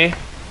xk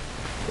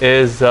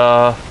is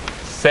a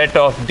set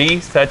of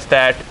D such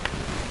that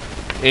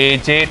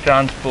Aj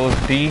transpose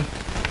D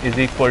is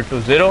equal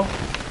to 0,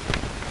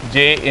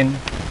 J in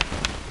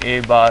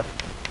A bar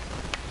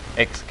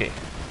xk.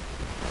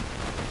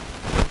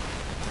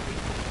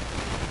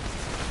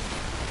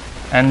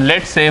 And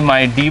let's say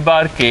my D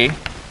bar k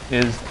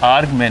is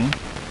argmin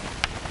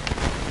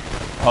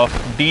of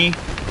D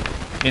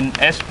in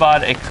S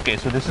bar xk.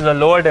 So this is a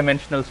lower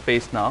dimensional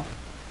space now.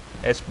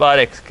 S bar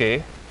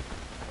xk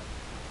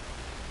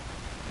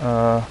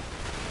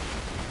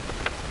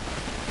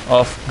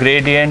of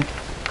gradient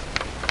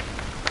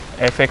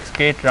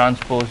fxk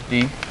transpose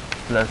d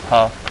plus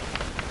half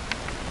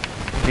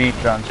d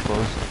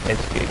transpose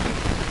skd.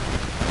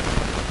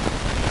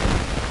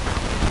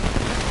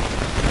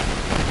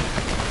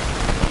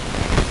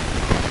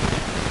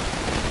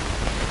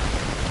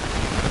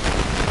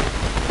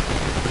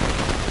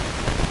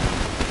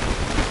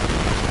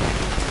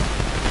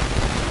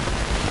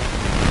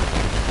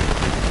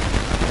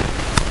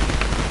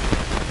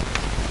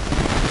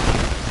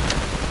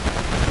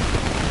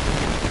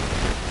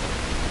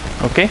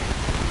 Okay.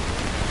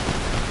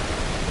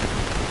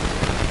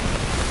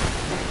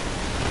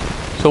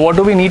 So what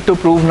do we need to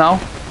prove now?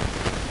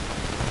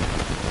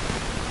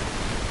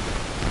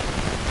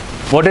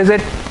 What is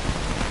it?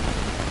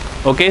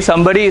 Okay,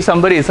 some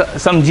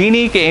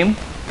genie came,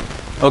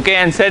 okay,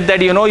 and said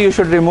that you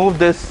should remove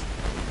this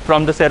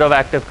from the set of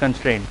active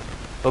constraint.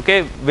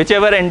 Okay,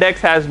 whichever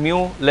index has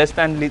mu less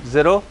than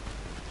 0,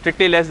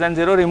 strictly less than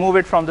 0, remove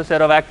it from the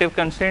set of active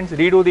constraints,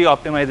 redo the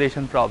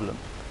optimization problem.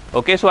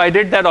 Okay, so I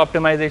did that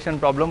optimization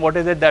problem. What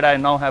is it that I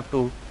now have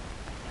to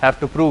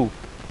prove?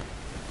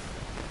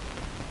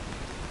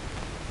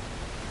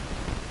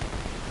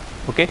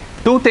 Okay,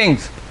 two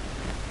things.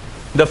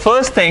 The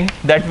first thing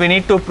that we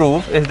need to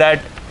prove is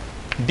that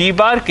d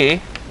bar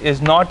k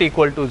is not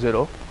equal to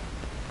 0.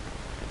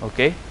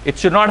 Okay, it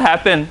should not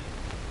happen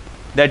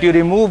that you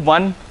remove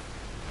one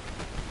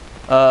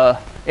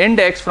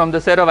index from the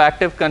set of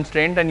active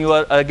constraint and you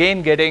are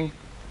again getting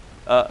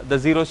the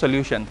 0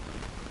 solution.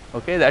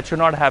 Okay, that should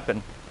not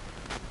happen.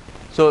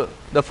 So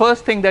the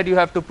first thing that you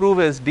have to prove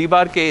is d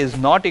bar k is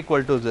not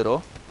equal to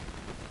 0,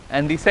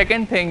 and the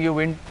second thing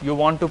you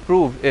want to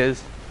prove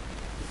is,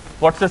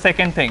 what's the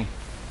second thing?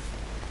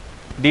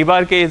 D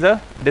bar k is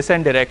a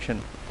descent direction,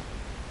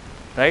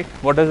 right?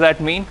 What does that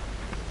mean?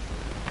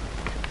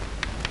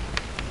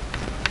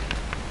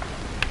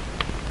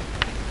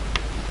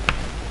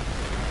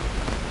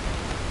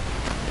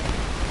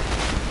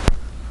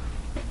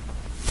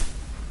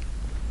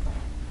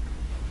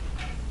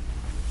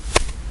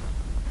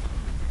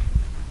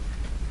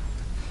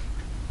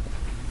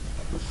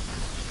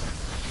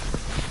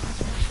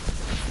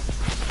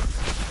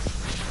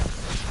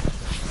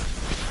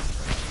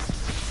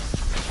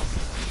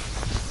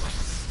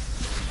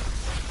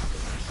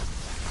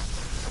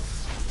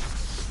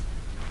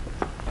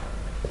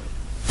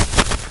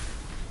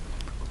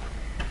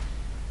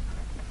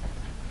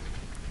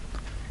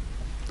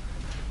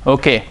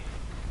 Okay.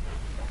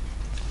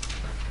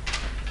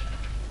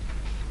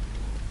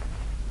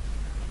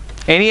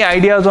 Any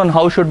ideas on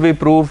how do we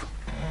prove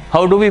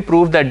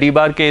that d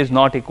bar k is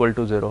not equal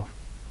to 0?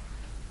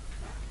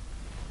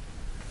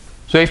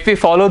 So if we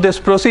follow this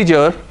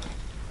procedure,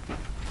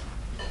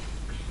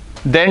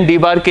 then d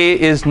bar k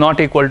is not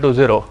equal to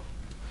 0.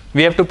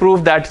 We have to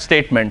prove that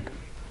statement.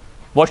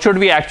 What should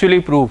we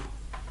actually prove?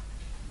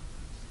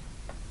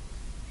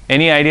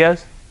 Any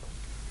ideas?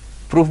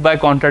 Proof by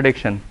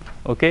contradiction.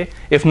 Okay,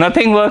 if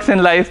nothing works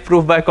in life,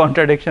 proof by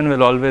contradiction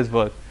will always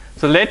work.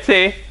 So let's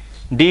say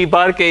d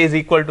bar k is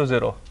equal to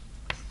 0.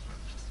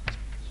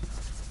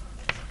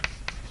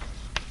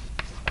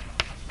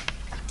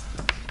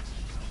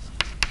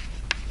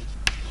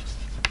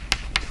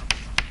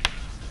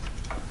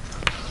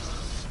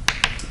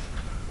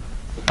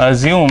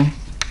 Assume,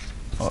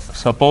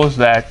 suppose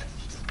that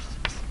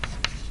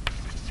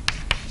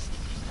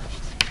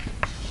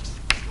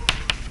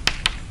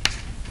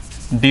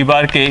d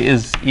bar k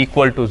is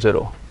equal to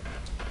 0.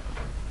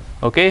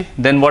 Okay,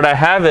 then what I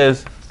have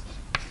is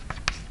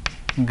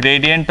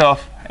gradient of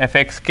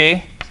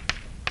fxk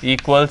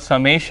equals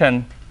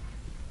summation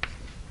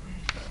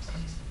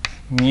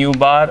mu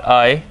bar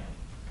I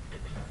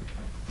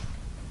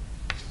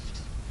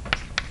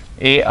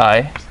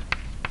ai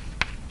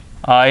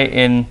I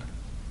in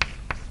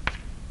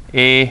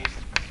a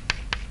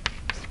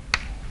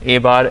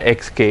bar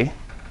xk,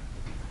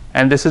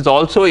 and this is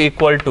also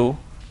equal to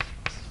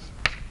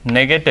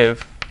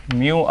negative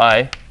mu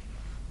I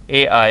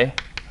ai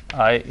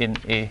I in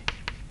a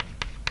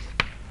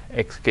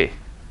xk.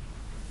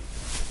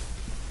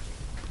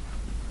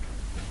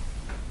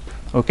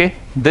 Okay,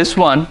 this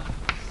one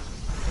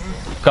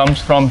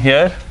comes from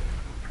here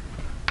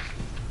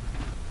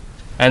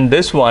and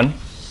this one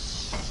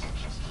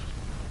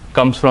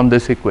comes from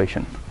this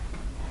equation.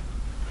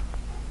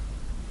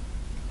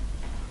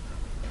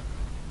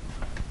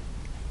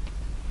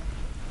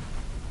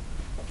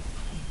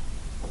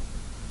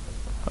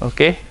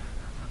 Okay,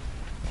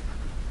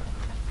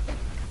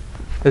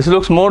 this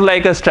looks more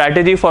like a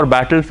strategy for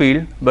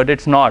battlefield, but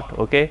it's not.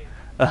 Okay,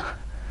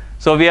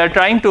 so we are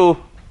trying to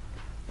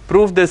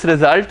prove this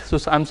result. So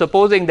I'm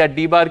supposing that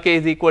d bar k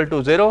is equal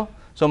to 0.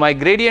 So my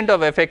gradient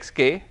of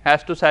fxk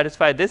has to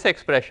satisfy this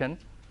expression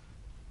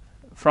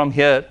from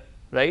here,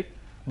 right?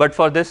 But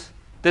for this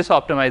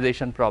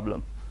optimization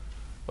problem,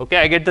 okay,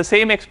 I get the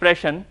same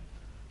expression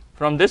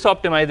from this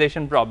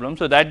optimization problem.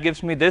 So that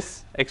gives me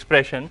this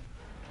expression,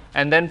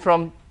 and then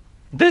from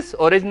this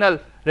original,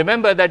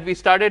 remember that we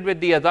started with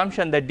the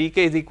assumption that dk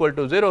is equal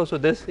to 0. So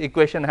this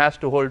equation has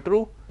to hold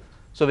true.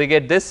 So we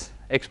get this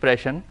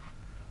expression.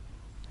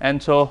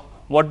 And so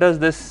what does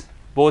this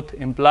both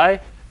imply?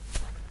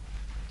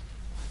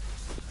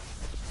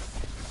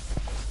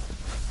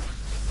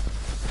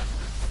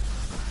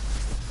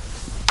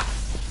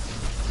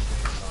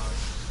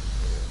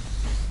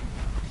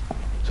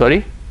 Sorry?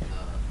 This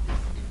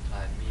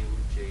imply mu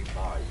j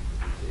bar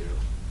equal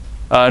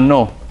to 0.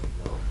 No.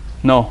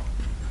 No.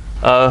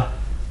 No.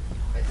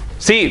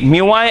 See,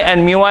 mu I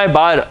and mu I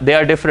bar, they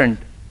are different.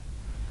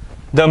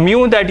 The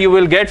mu that you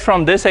will get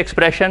from this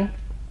expression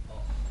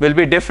will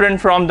be different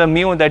from the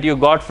mu that you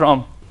got here.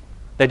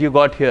 I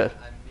mean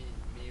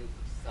mu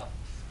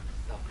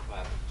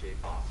subtract j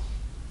bar.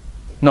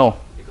 No.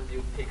 Because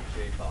you pick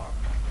j bar.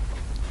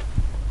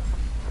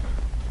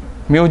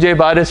 Mu j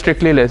bar is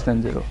strictly less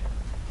than 0.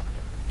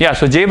 Yeah,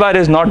 so j bar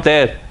is not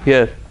there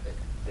here.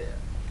 It's there.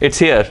 It's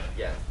here.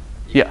 Yes.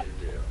 Yeah. Equal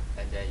to 0.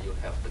 And then you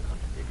have the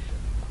contradiction.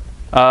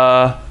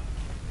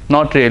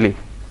 Not really.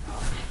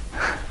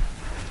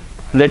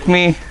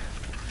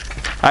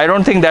 I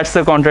don't think that's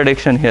the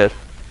contradiction here.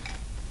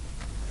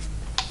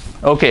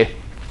 Okay.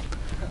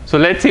 So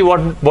let's see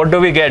what do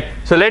we get.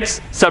 So let's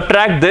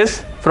subtract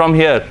this from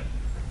here.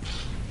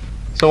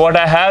 So what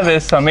I have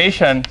is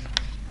summation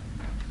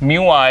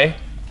mu I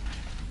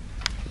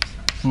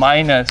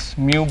minus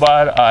mu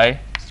bar I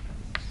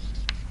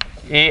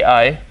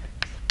ai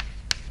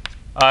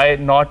I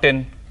not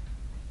in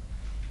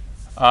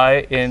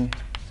I in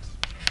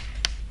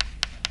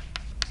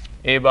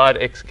a bar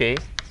xk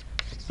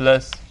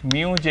plus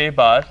mu j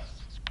bar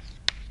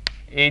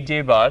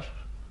aj bar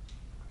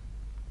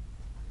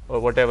or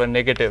whatever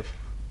negative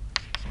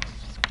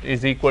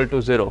is equal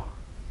to 0.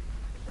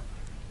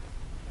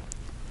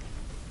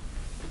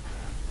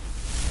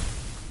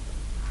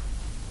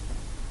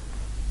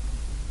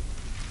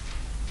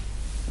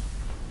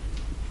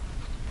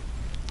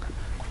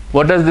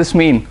 What does this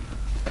mean?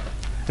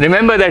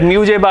 Remember that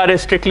mu j bar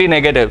is strictly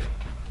negative.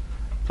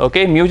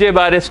 Okay, mu j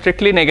bar is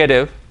strictly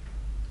negative,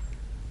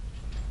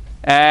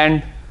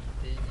 and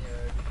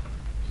Linear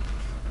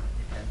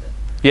dependent.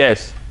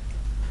 yes.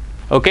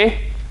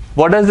 Okay,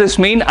 what does this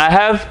mean? I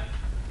have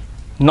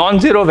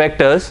non-zero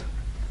vectors,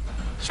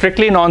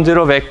 strictly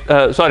non-zero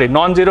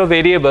non-zero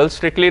variables,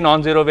 strictly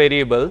non-zero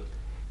variable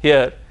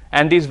here,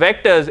 and these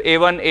vectors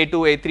a1, a2,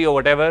 a3 or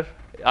whatever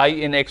I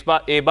in x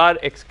bar, a bar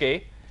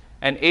xk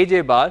and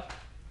aj bar,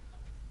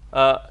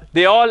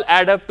 they all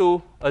add up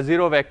to a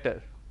 0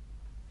 vector.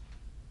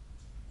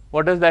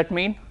 What does that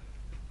mean?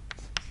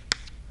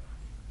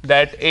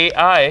 That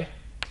ai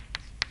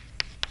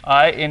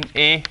I in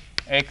a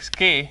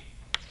xk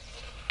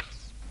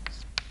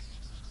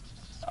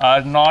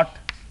are not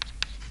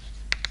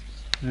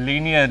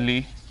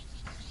linearly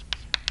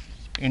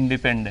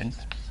independent.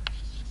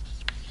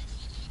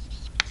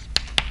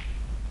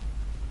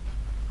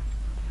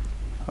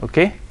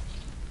 Okay,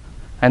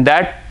 and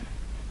that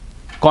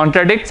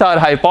contradicts our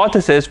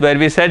hypothesis where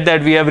we said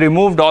that we have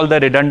removed all the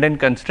redundant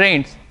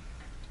constraints.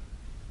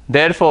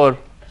 Therefore,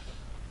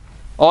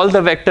 all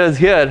the vectors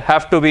here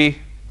have to be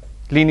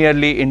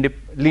linearly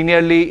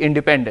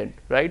independent,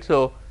 right?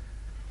 So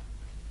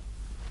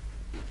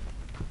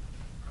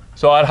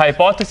our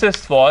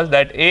hypothesis was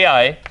that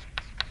ai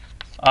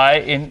I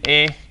in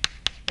a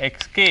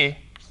xk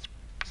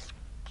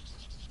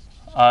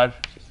are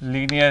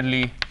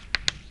linearly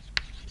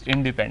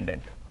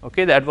independent.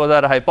 Okay, that was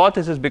our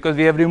hypothesis because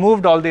we have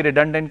removed all the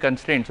redundant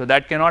constraints. So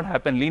that cannot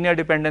happen. Linear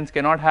dependence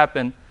cannot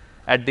happen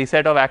at the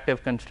set of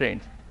active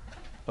constraints.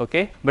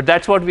 Okay, but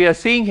that's what we are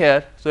seeing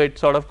here. So it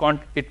sort of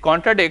it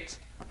contradicts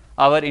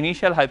our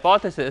initial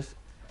hypothesis,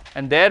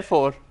 and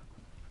therefore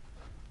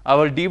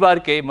our d bar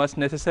k must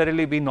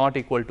necessarily be not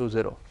equal to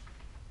 0.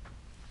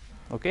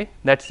 Okay,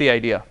 that's the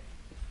idea.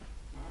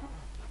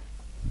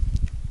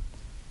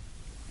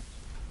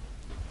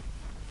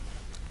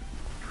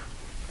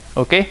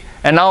 Okay,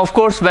 and now of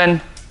course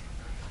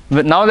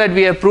now that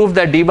we have proved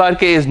that d bar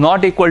k is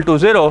not equal to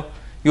 0,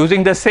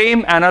 using the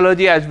same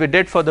analogy as we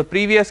did for the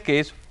previous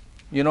case,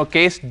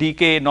 case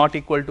dk not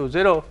equal to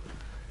 0,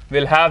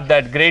 we'll have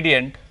that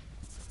gradient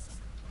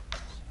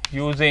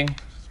using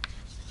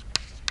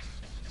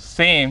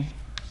same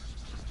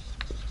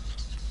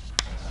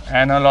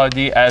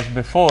analogy as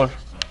before.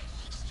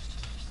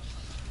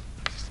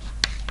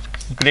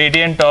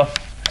 Gradient of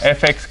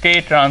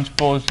fxk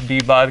transpose d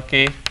bar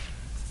k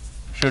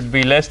should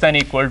be less than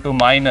equal to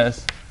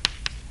minus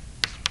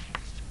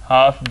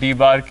half d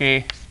bar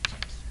k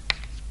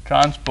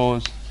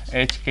transpose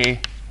hk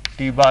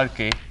d bar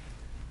k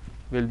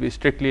will be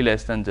strictly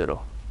less than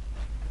 0.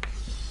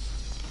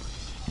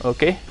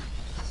 Okay,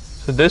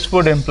 so this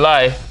would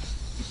imply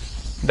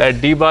that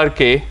d bar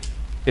k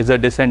is a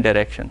descent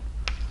direction.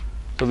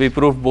 So we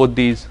proved both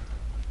these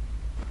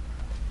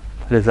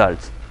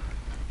results.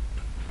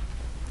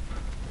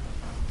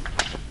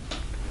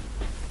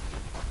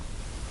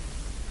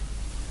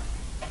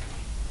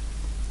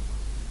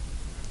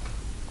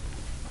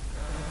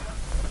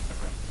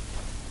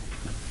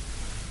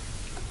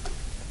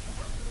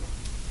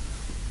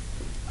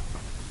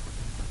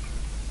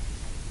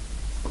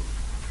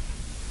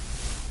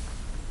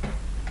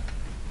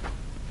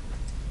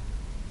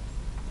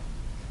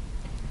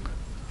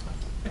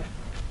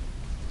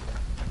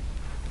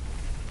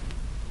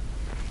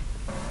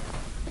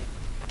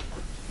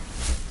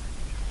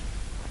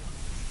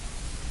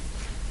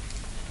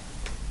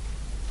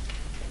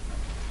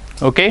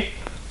 Okay.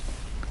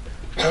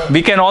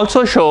 We can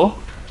also show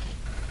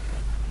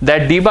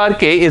that d bar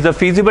k is a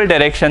feasible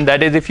direction,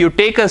 that is, if you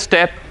take a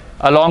step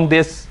along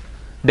this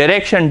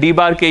direction d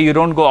bar k, you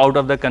don't go out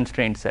of the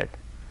constraint set.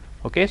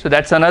 Okay, so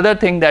that's another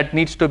thing that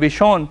needs to be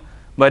shown,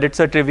 but it's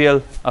a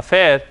trivial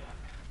affair,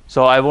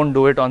 so I won't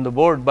do it on the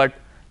board. But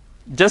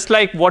just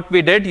like what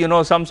we did, you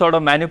know, some sort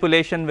of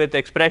manipulation with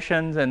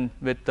expressions and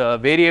with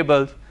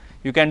variables,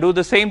 you can do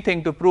the same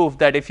thing to prove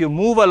that if you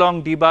move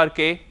along d bar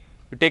k,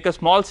 you take a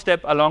small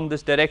step along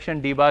this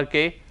direction d bar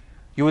k,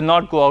 you will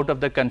not go out of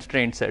the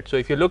constraint set. So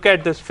if you look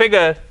at this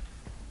figure,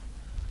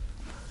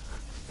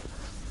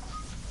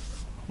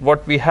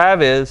 what we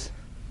have is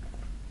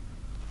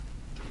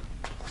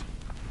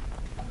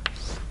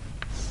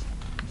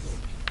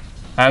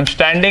I am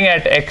standing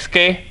at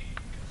xk.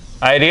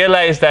 I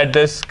realize that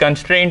this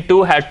constraint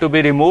 2 had to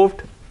be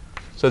removed.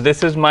 So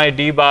this is my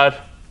d bar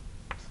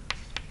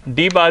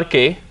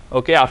k,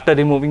 okay, after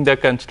removing the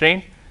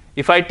constraint.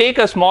 If I take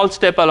a small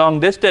step along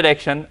this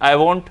direction, I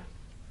won't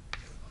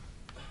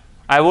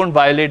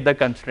violate the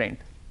constraint,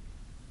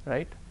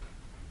 right?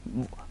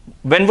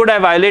 When would I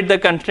violate the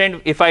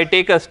constraint? If I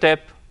take a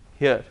step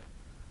here,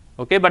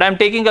 okay, but I'm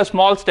taking a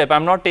small step,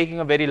 I'm not taking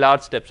a very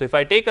large step. So if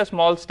I take a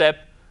small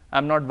step,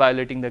 I'm not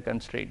violating the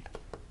constraint.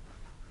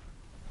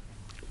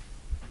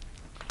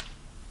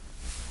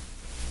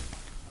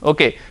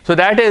 Okay, so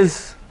that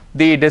is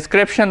the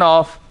description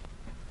of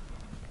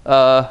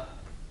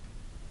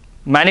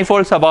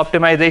manifold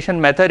suboptimization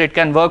method. It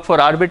can work for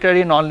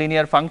arbitrary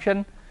nonlinear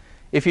function.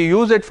 If you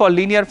use it for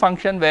linear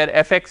function where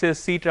fx is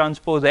c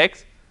transpose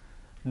x,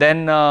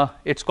 then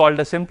it's called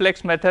a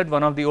simplex method,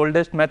 one of the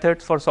oldest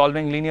methods for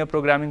solving linear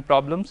programming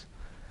problems,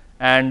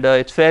 and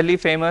it's fairly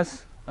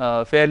famous,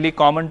 fairly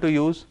common to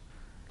use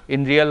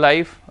in real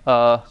life.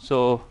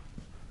 So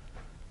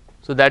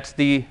that's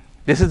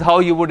this is how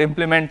you would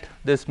implement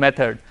this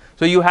method.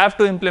 So you have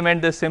to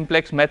implement this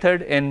simplex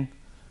method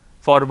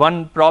for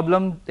one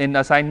problem in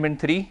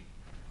assignment 3.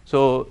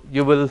 So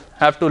you will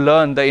have to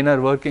learn the inner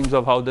workings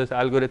of how this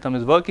algorithm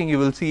is working. You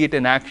will see it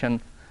in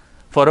action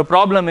for a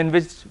problem in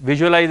which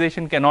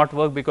visualization cannot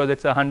work because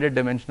it's a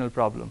 100-dimensional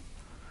problem.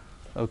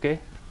 Okay.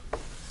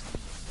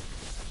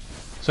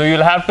 So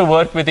you'll have to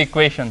work with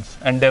equations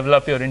and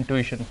develop your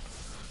intuition.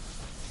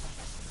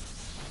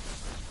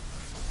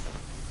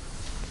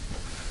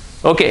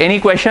 Okay, any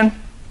question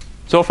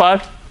so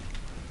far?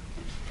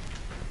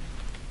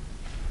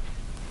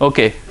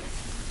 Okay.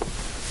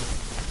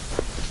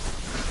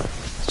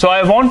 So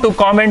I want to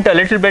comment a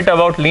little bit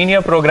about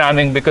linear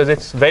programming because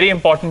it's a very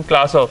important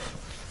class of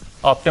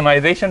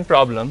optimization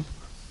problem.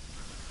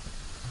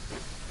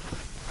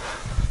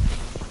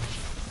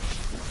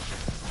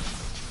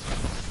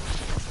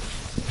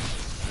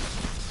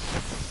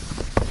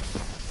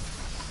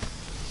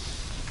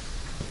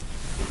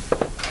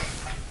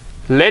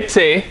 Let's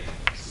say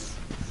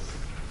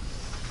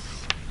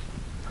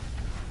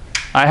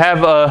I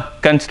have a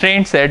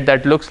constraint set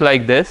that looks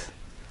like this,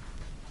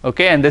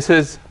 okay, and this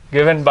is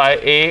given by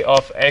a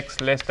of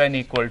x less than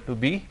equal to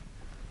b,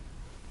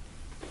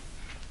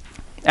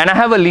 and I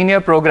have a linear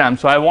program.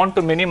 So I want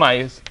to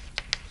minimize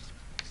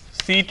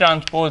c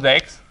transpose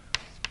x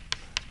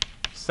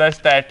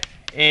such that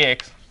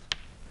ax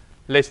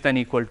less than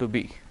equal to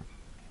b.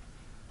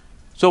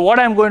 So what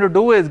I'm going to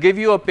do is give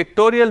you a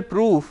pictorial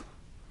proof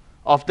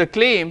of the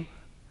claim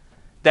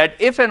that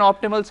if an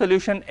optimal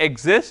solution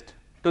exists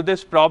to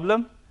this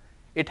problem,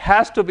 it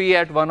has to be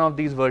at one of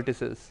these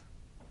vertices.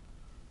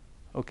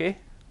 Okay.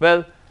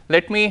 Well,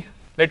 let me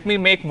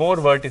make more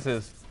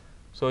vertices.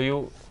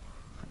 So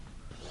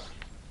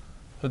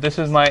this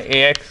is my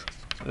ax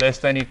less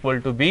than equal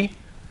to b.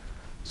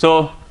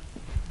 So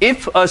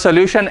if a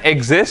solution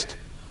exists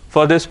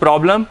for this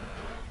problem,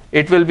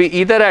 it will be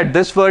either at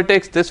this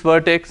vertex, this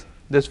vertex,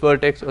 this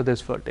vertex, or this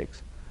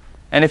vertex.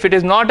 And if it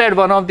is not at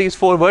one of these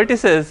 4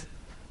 vertices,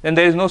 then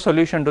there is no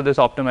solution to this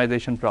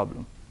optimization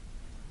problem.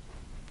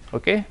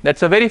 Okay,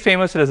 that's a very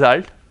famous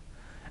result,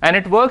 and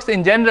it works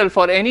in general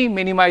for any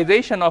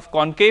minimization of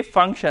concave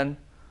function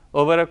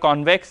over a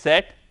convex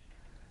set.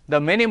 The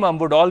minimum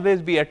would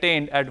always be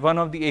attained at one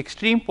of the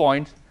extreme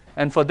points,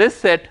 and for this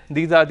set,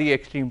 these are the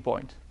extreme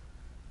points.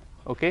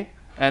 Okay,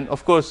 and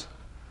of course,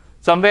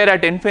 somewhere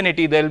at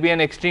infinity, there will be an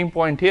extreme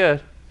point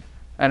here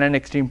and an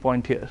extreme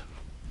point here.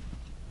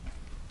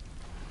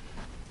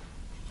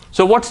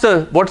 So what's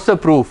the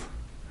proof?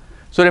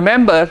 So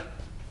remember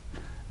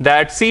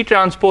that c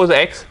transpose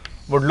x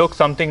would look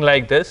something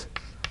like this.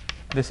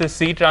 This is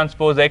c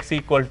transpose x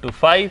equal to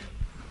 5,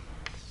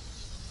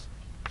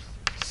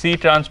 c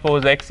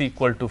transpose x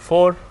equal to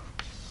 4,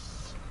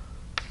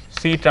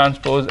 c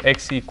transpose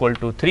x equal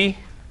to 3,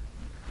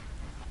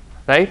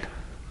 right?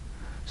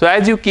 So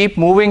as you keep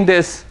moving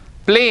this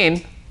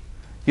plane,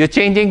 you're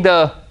changing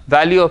the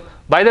value of,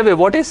 by the way,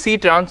 what is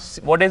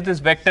what is this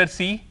vector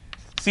c?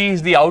 C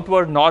is the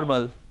outward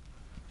normal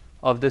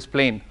of this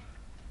plane.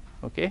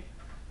 Okay.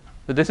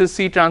 So this is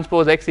c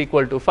transpose x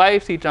equal to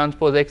 5, c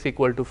transpose x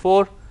equal to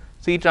 4,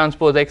 c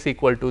transpose x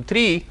equal to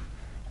 3,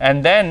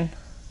 and then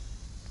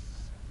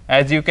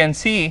as you can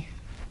see,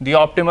 the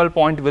optimal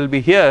point will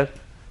be here,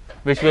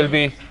 which will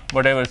be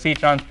whatever C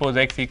transpose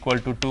X equal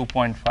to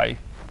 2.5.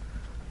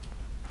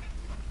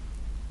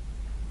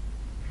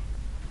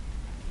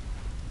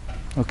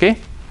 Okay.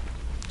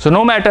 So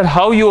no matter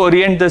how you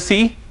orient the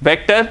C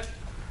vector,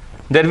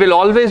 there will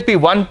always be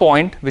one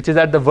point which is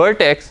at the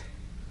vertex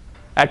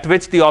at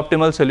which the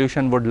optimal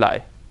solution would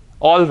lie,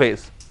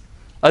 always,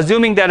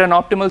 assuming that an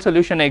optimal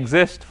solution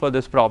exists for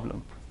this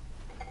problem,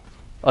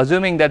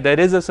 assuming that there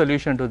is a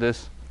solution to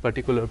this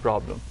particular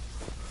problem.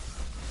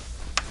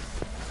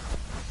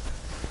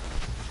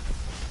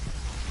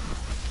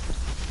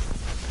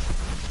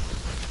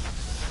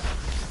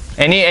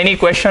 Any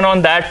question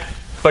on that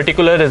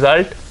particular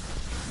result?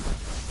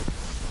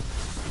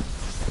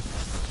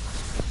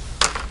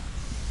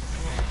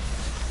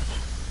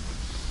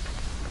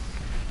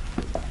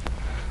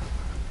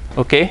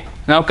 Okay,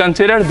 now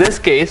consider this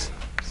case.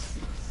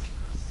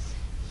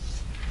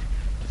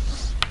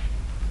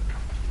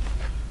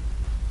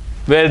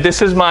 Where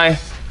this is my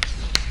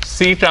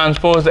C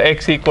transpose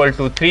X equal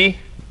to 3,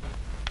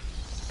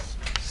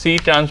 C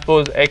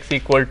transpose X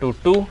equal to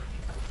 2,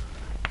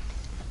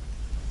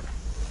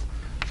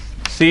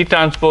 C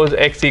transpose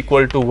X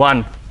equal to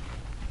 1.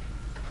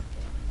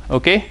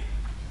 Okay,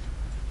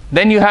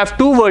 then you have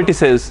two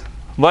vertices,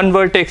 one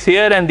vertex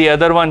here and the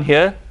other one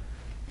here.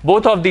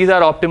 Both of these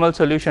are optimal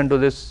solution to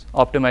this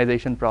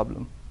optimization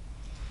problem.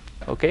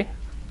 Okay,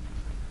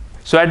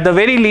 so at the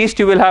very least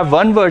you will have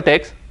one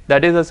vertex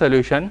that is a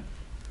solution,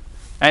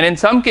 and in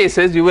some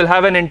cases you will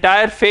have an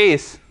entire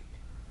face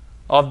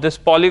of this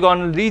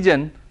polygonal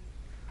region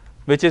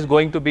which is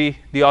going to be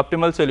the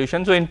optimal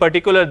solution. So in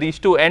particular these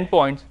two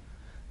endpoints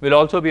will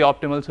also be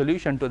optimal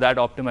solution to that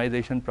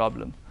optimization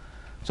problem.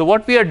 So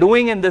what we are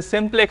doing in the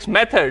simplex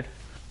method,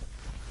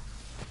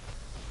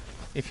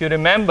 if you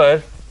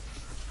remember,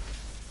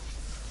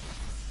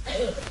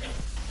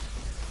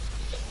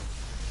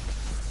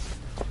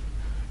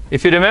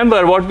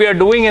 what we are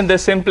doing in the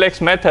simplex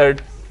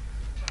method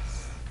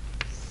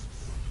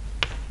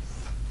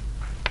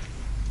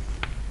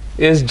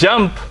is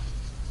jump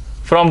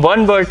from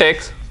one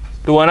vertex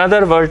to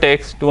another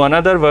vertex to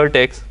another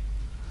vertex.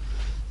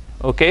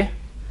 Okay,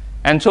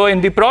 and so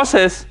in the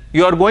process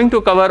you are going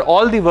to cover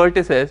all the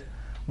vertices,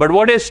 but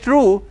what is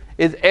true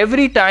is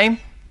every time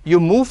you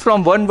move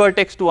from one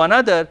vertex to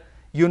another,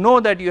 you know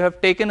that you have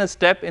taken a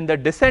step in the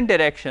descent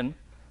direction,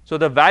 so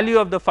the value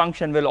of the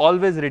function will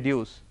always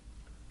reduce.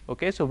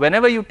 Okay, so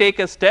whenever you take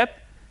a step,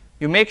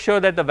 you make sure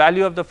that the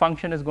value of the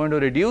function is going to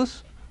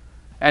reduce,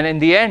 and in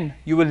the end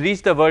you will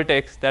reach the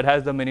vertex that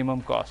has the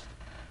minimum cost.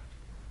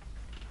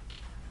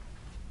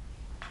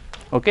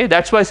 Okay,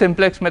 that's why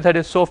simplex method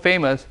is so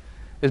famous,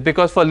 is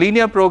because for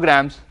linear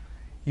programs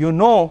you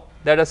know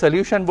that a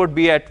solution would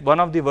be at one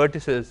of the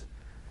vertices,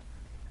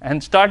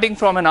 and starting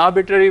from an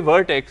arbitrary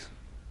vertex,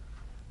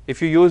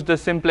 if you use the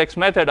simplex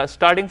method,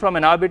 starting from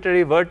an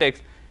arbitrary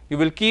vertex, you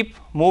will keep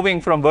moving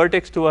from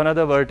vertex to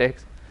another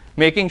vertex,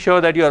 making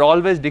sure that you are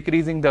always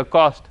decreasing the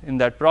cost in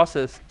that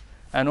process,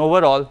 and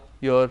overall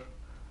your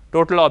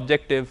total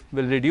objective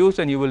will reduce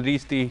and you will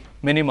reach the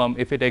minimum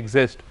if it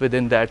exists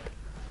within that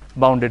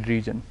bounded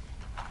region.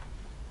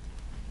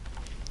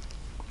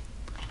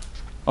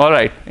 All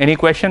right, any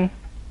question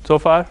so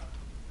far?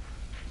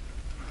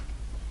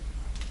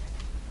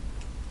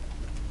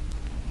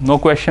 No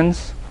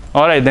questions?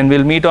 All right, then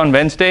we'll meet on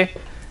Wednesday,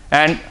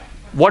 and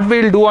what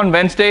we'll do on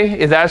Wednesday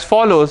is as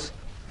follows.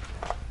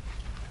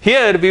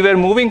 Here we were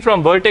moving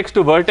from vertex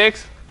to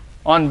vertex.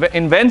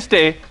 In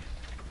Wednesday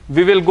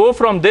we will go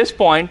from this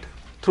point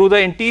through the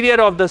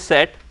interior of the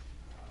set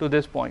to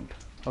this point.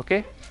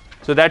 Okay,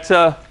 so that's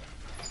a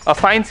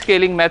fine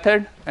scaling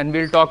method, and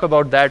we'll talk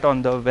about that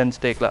on the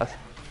Wednesday class.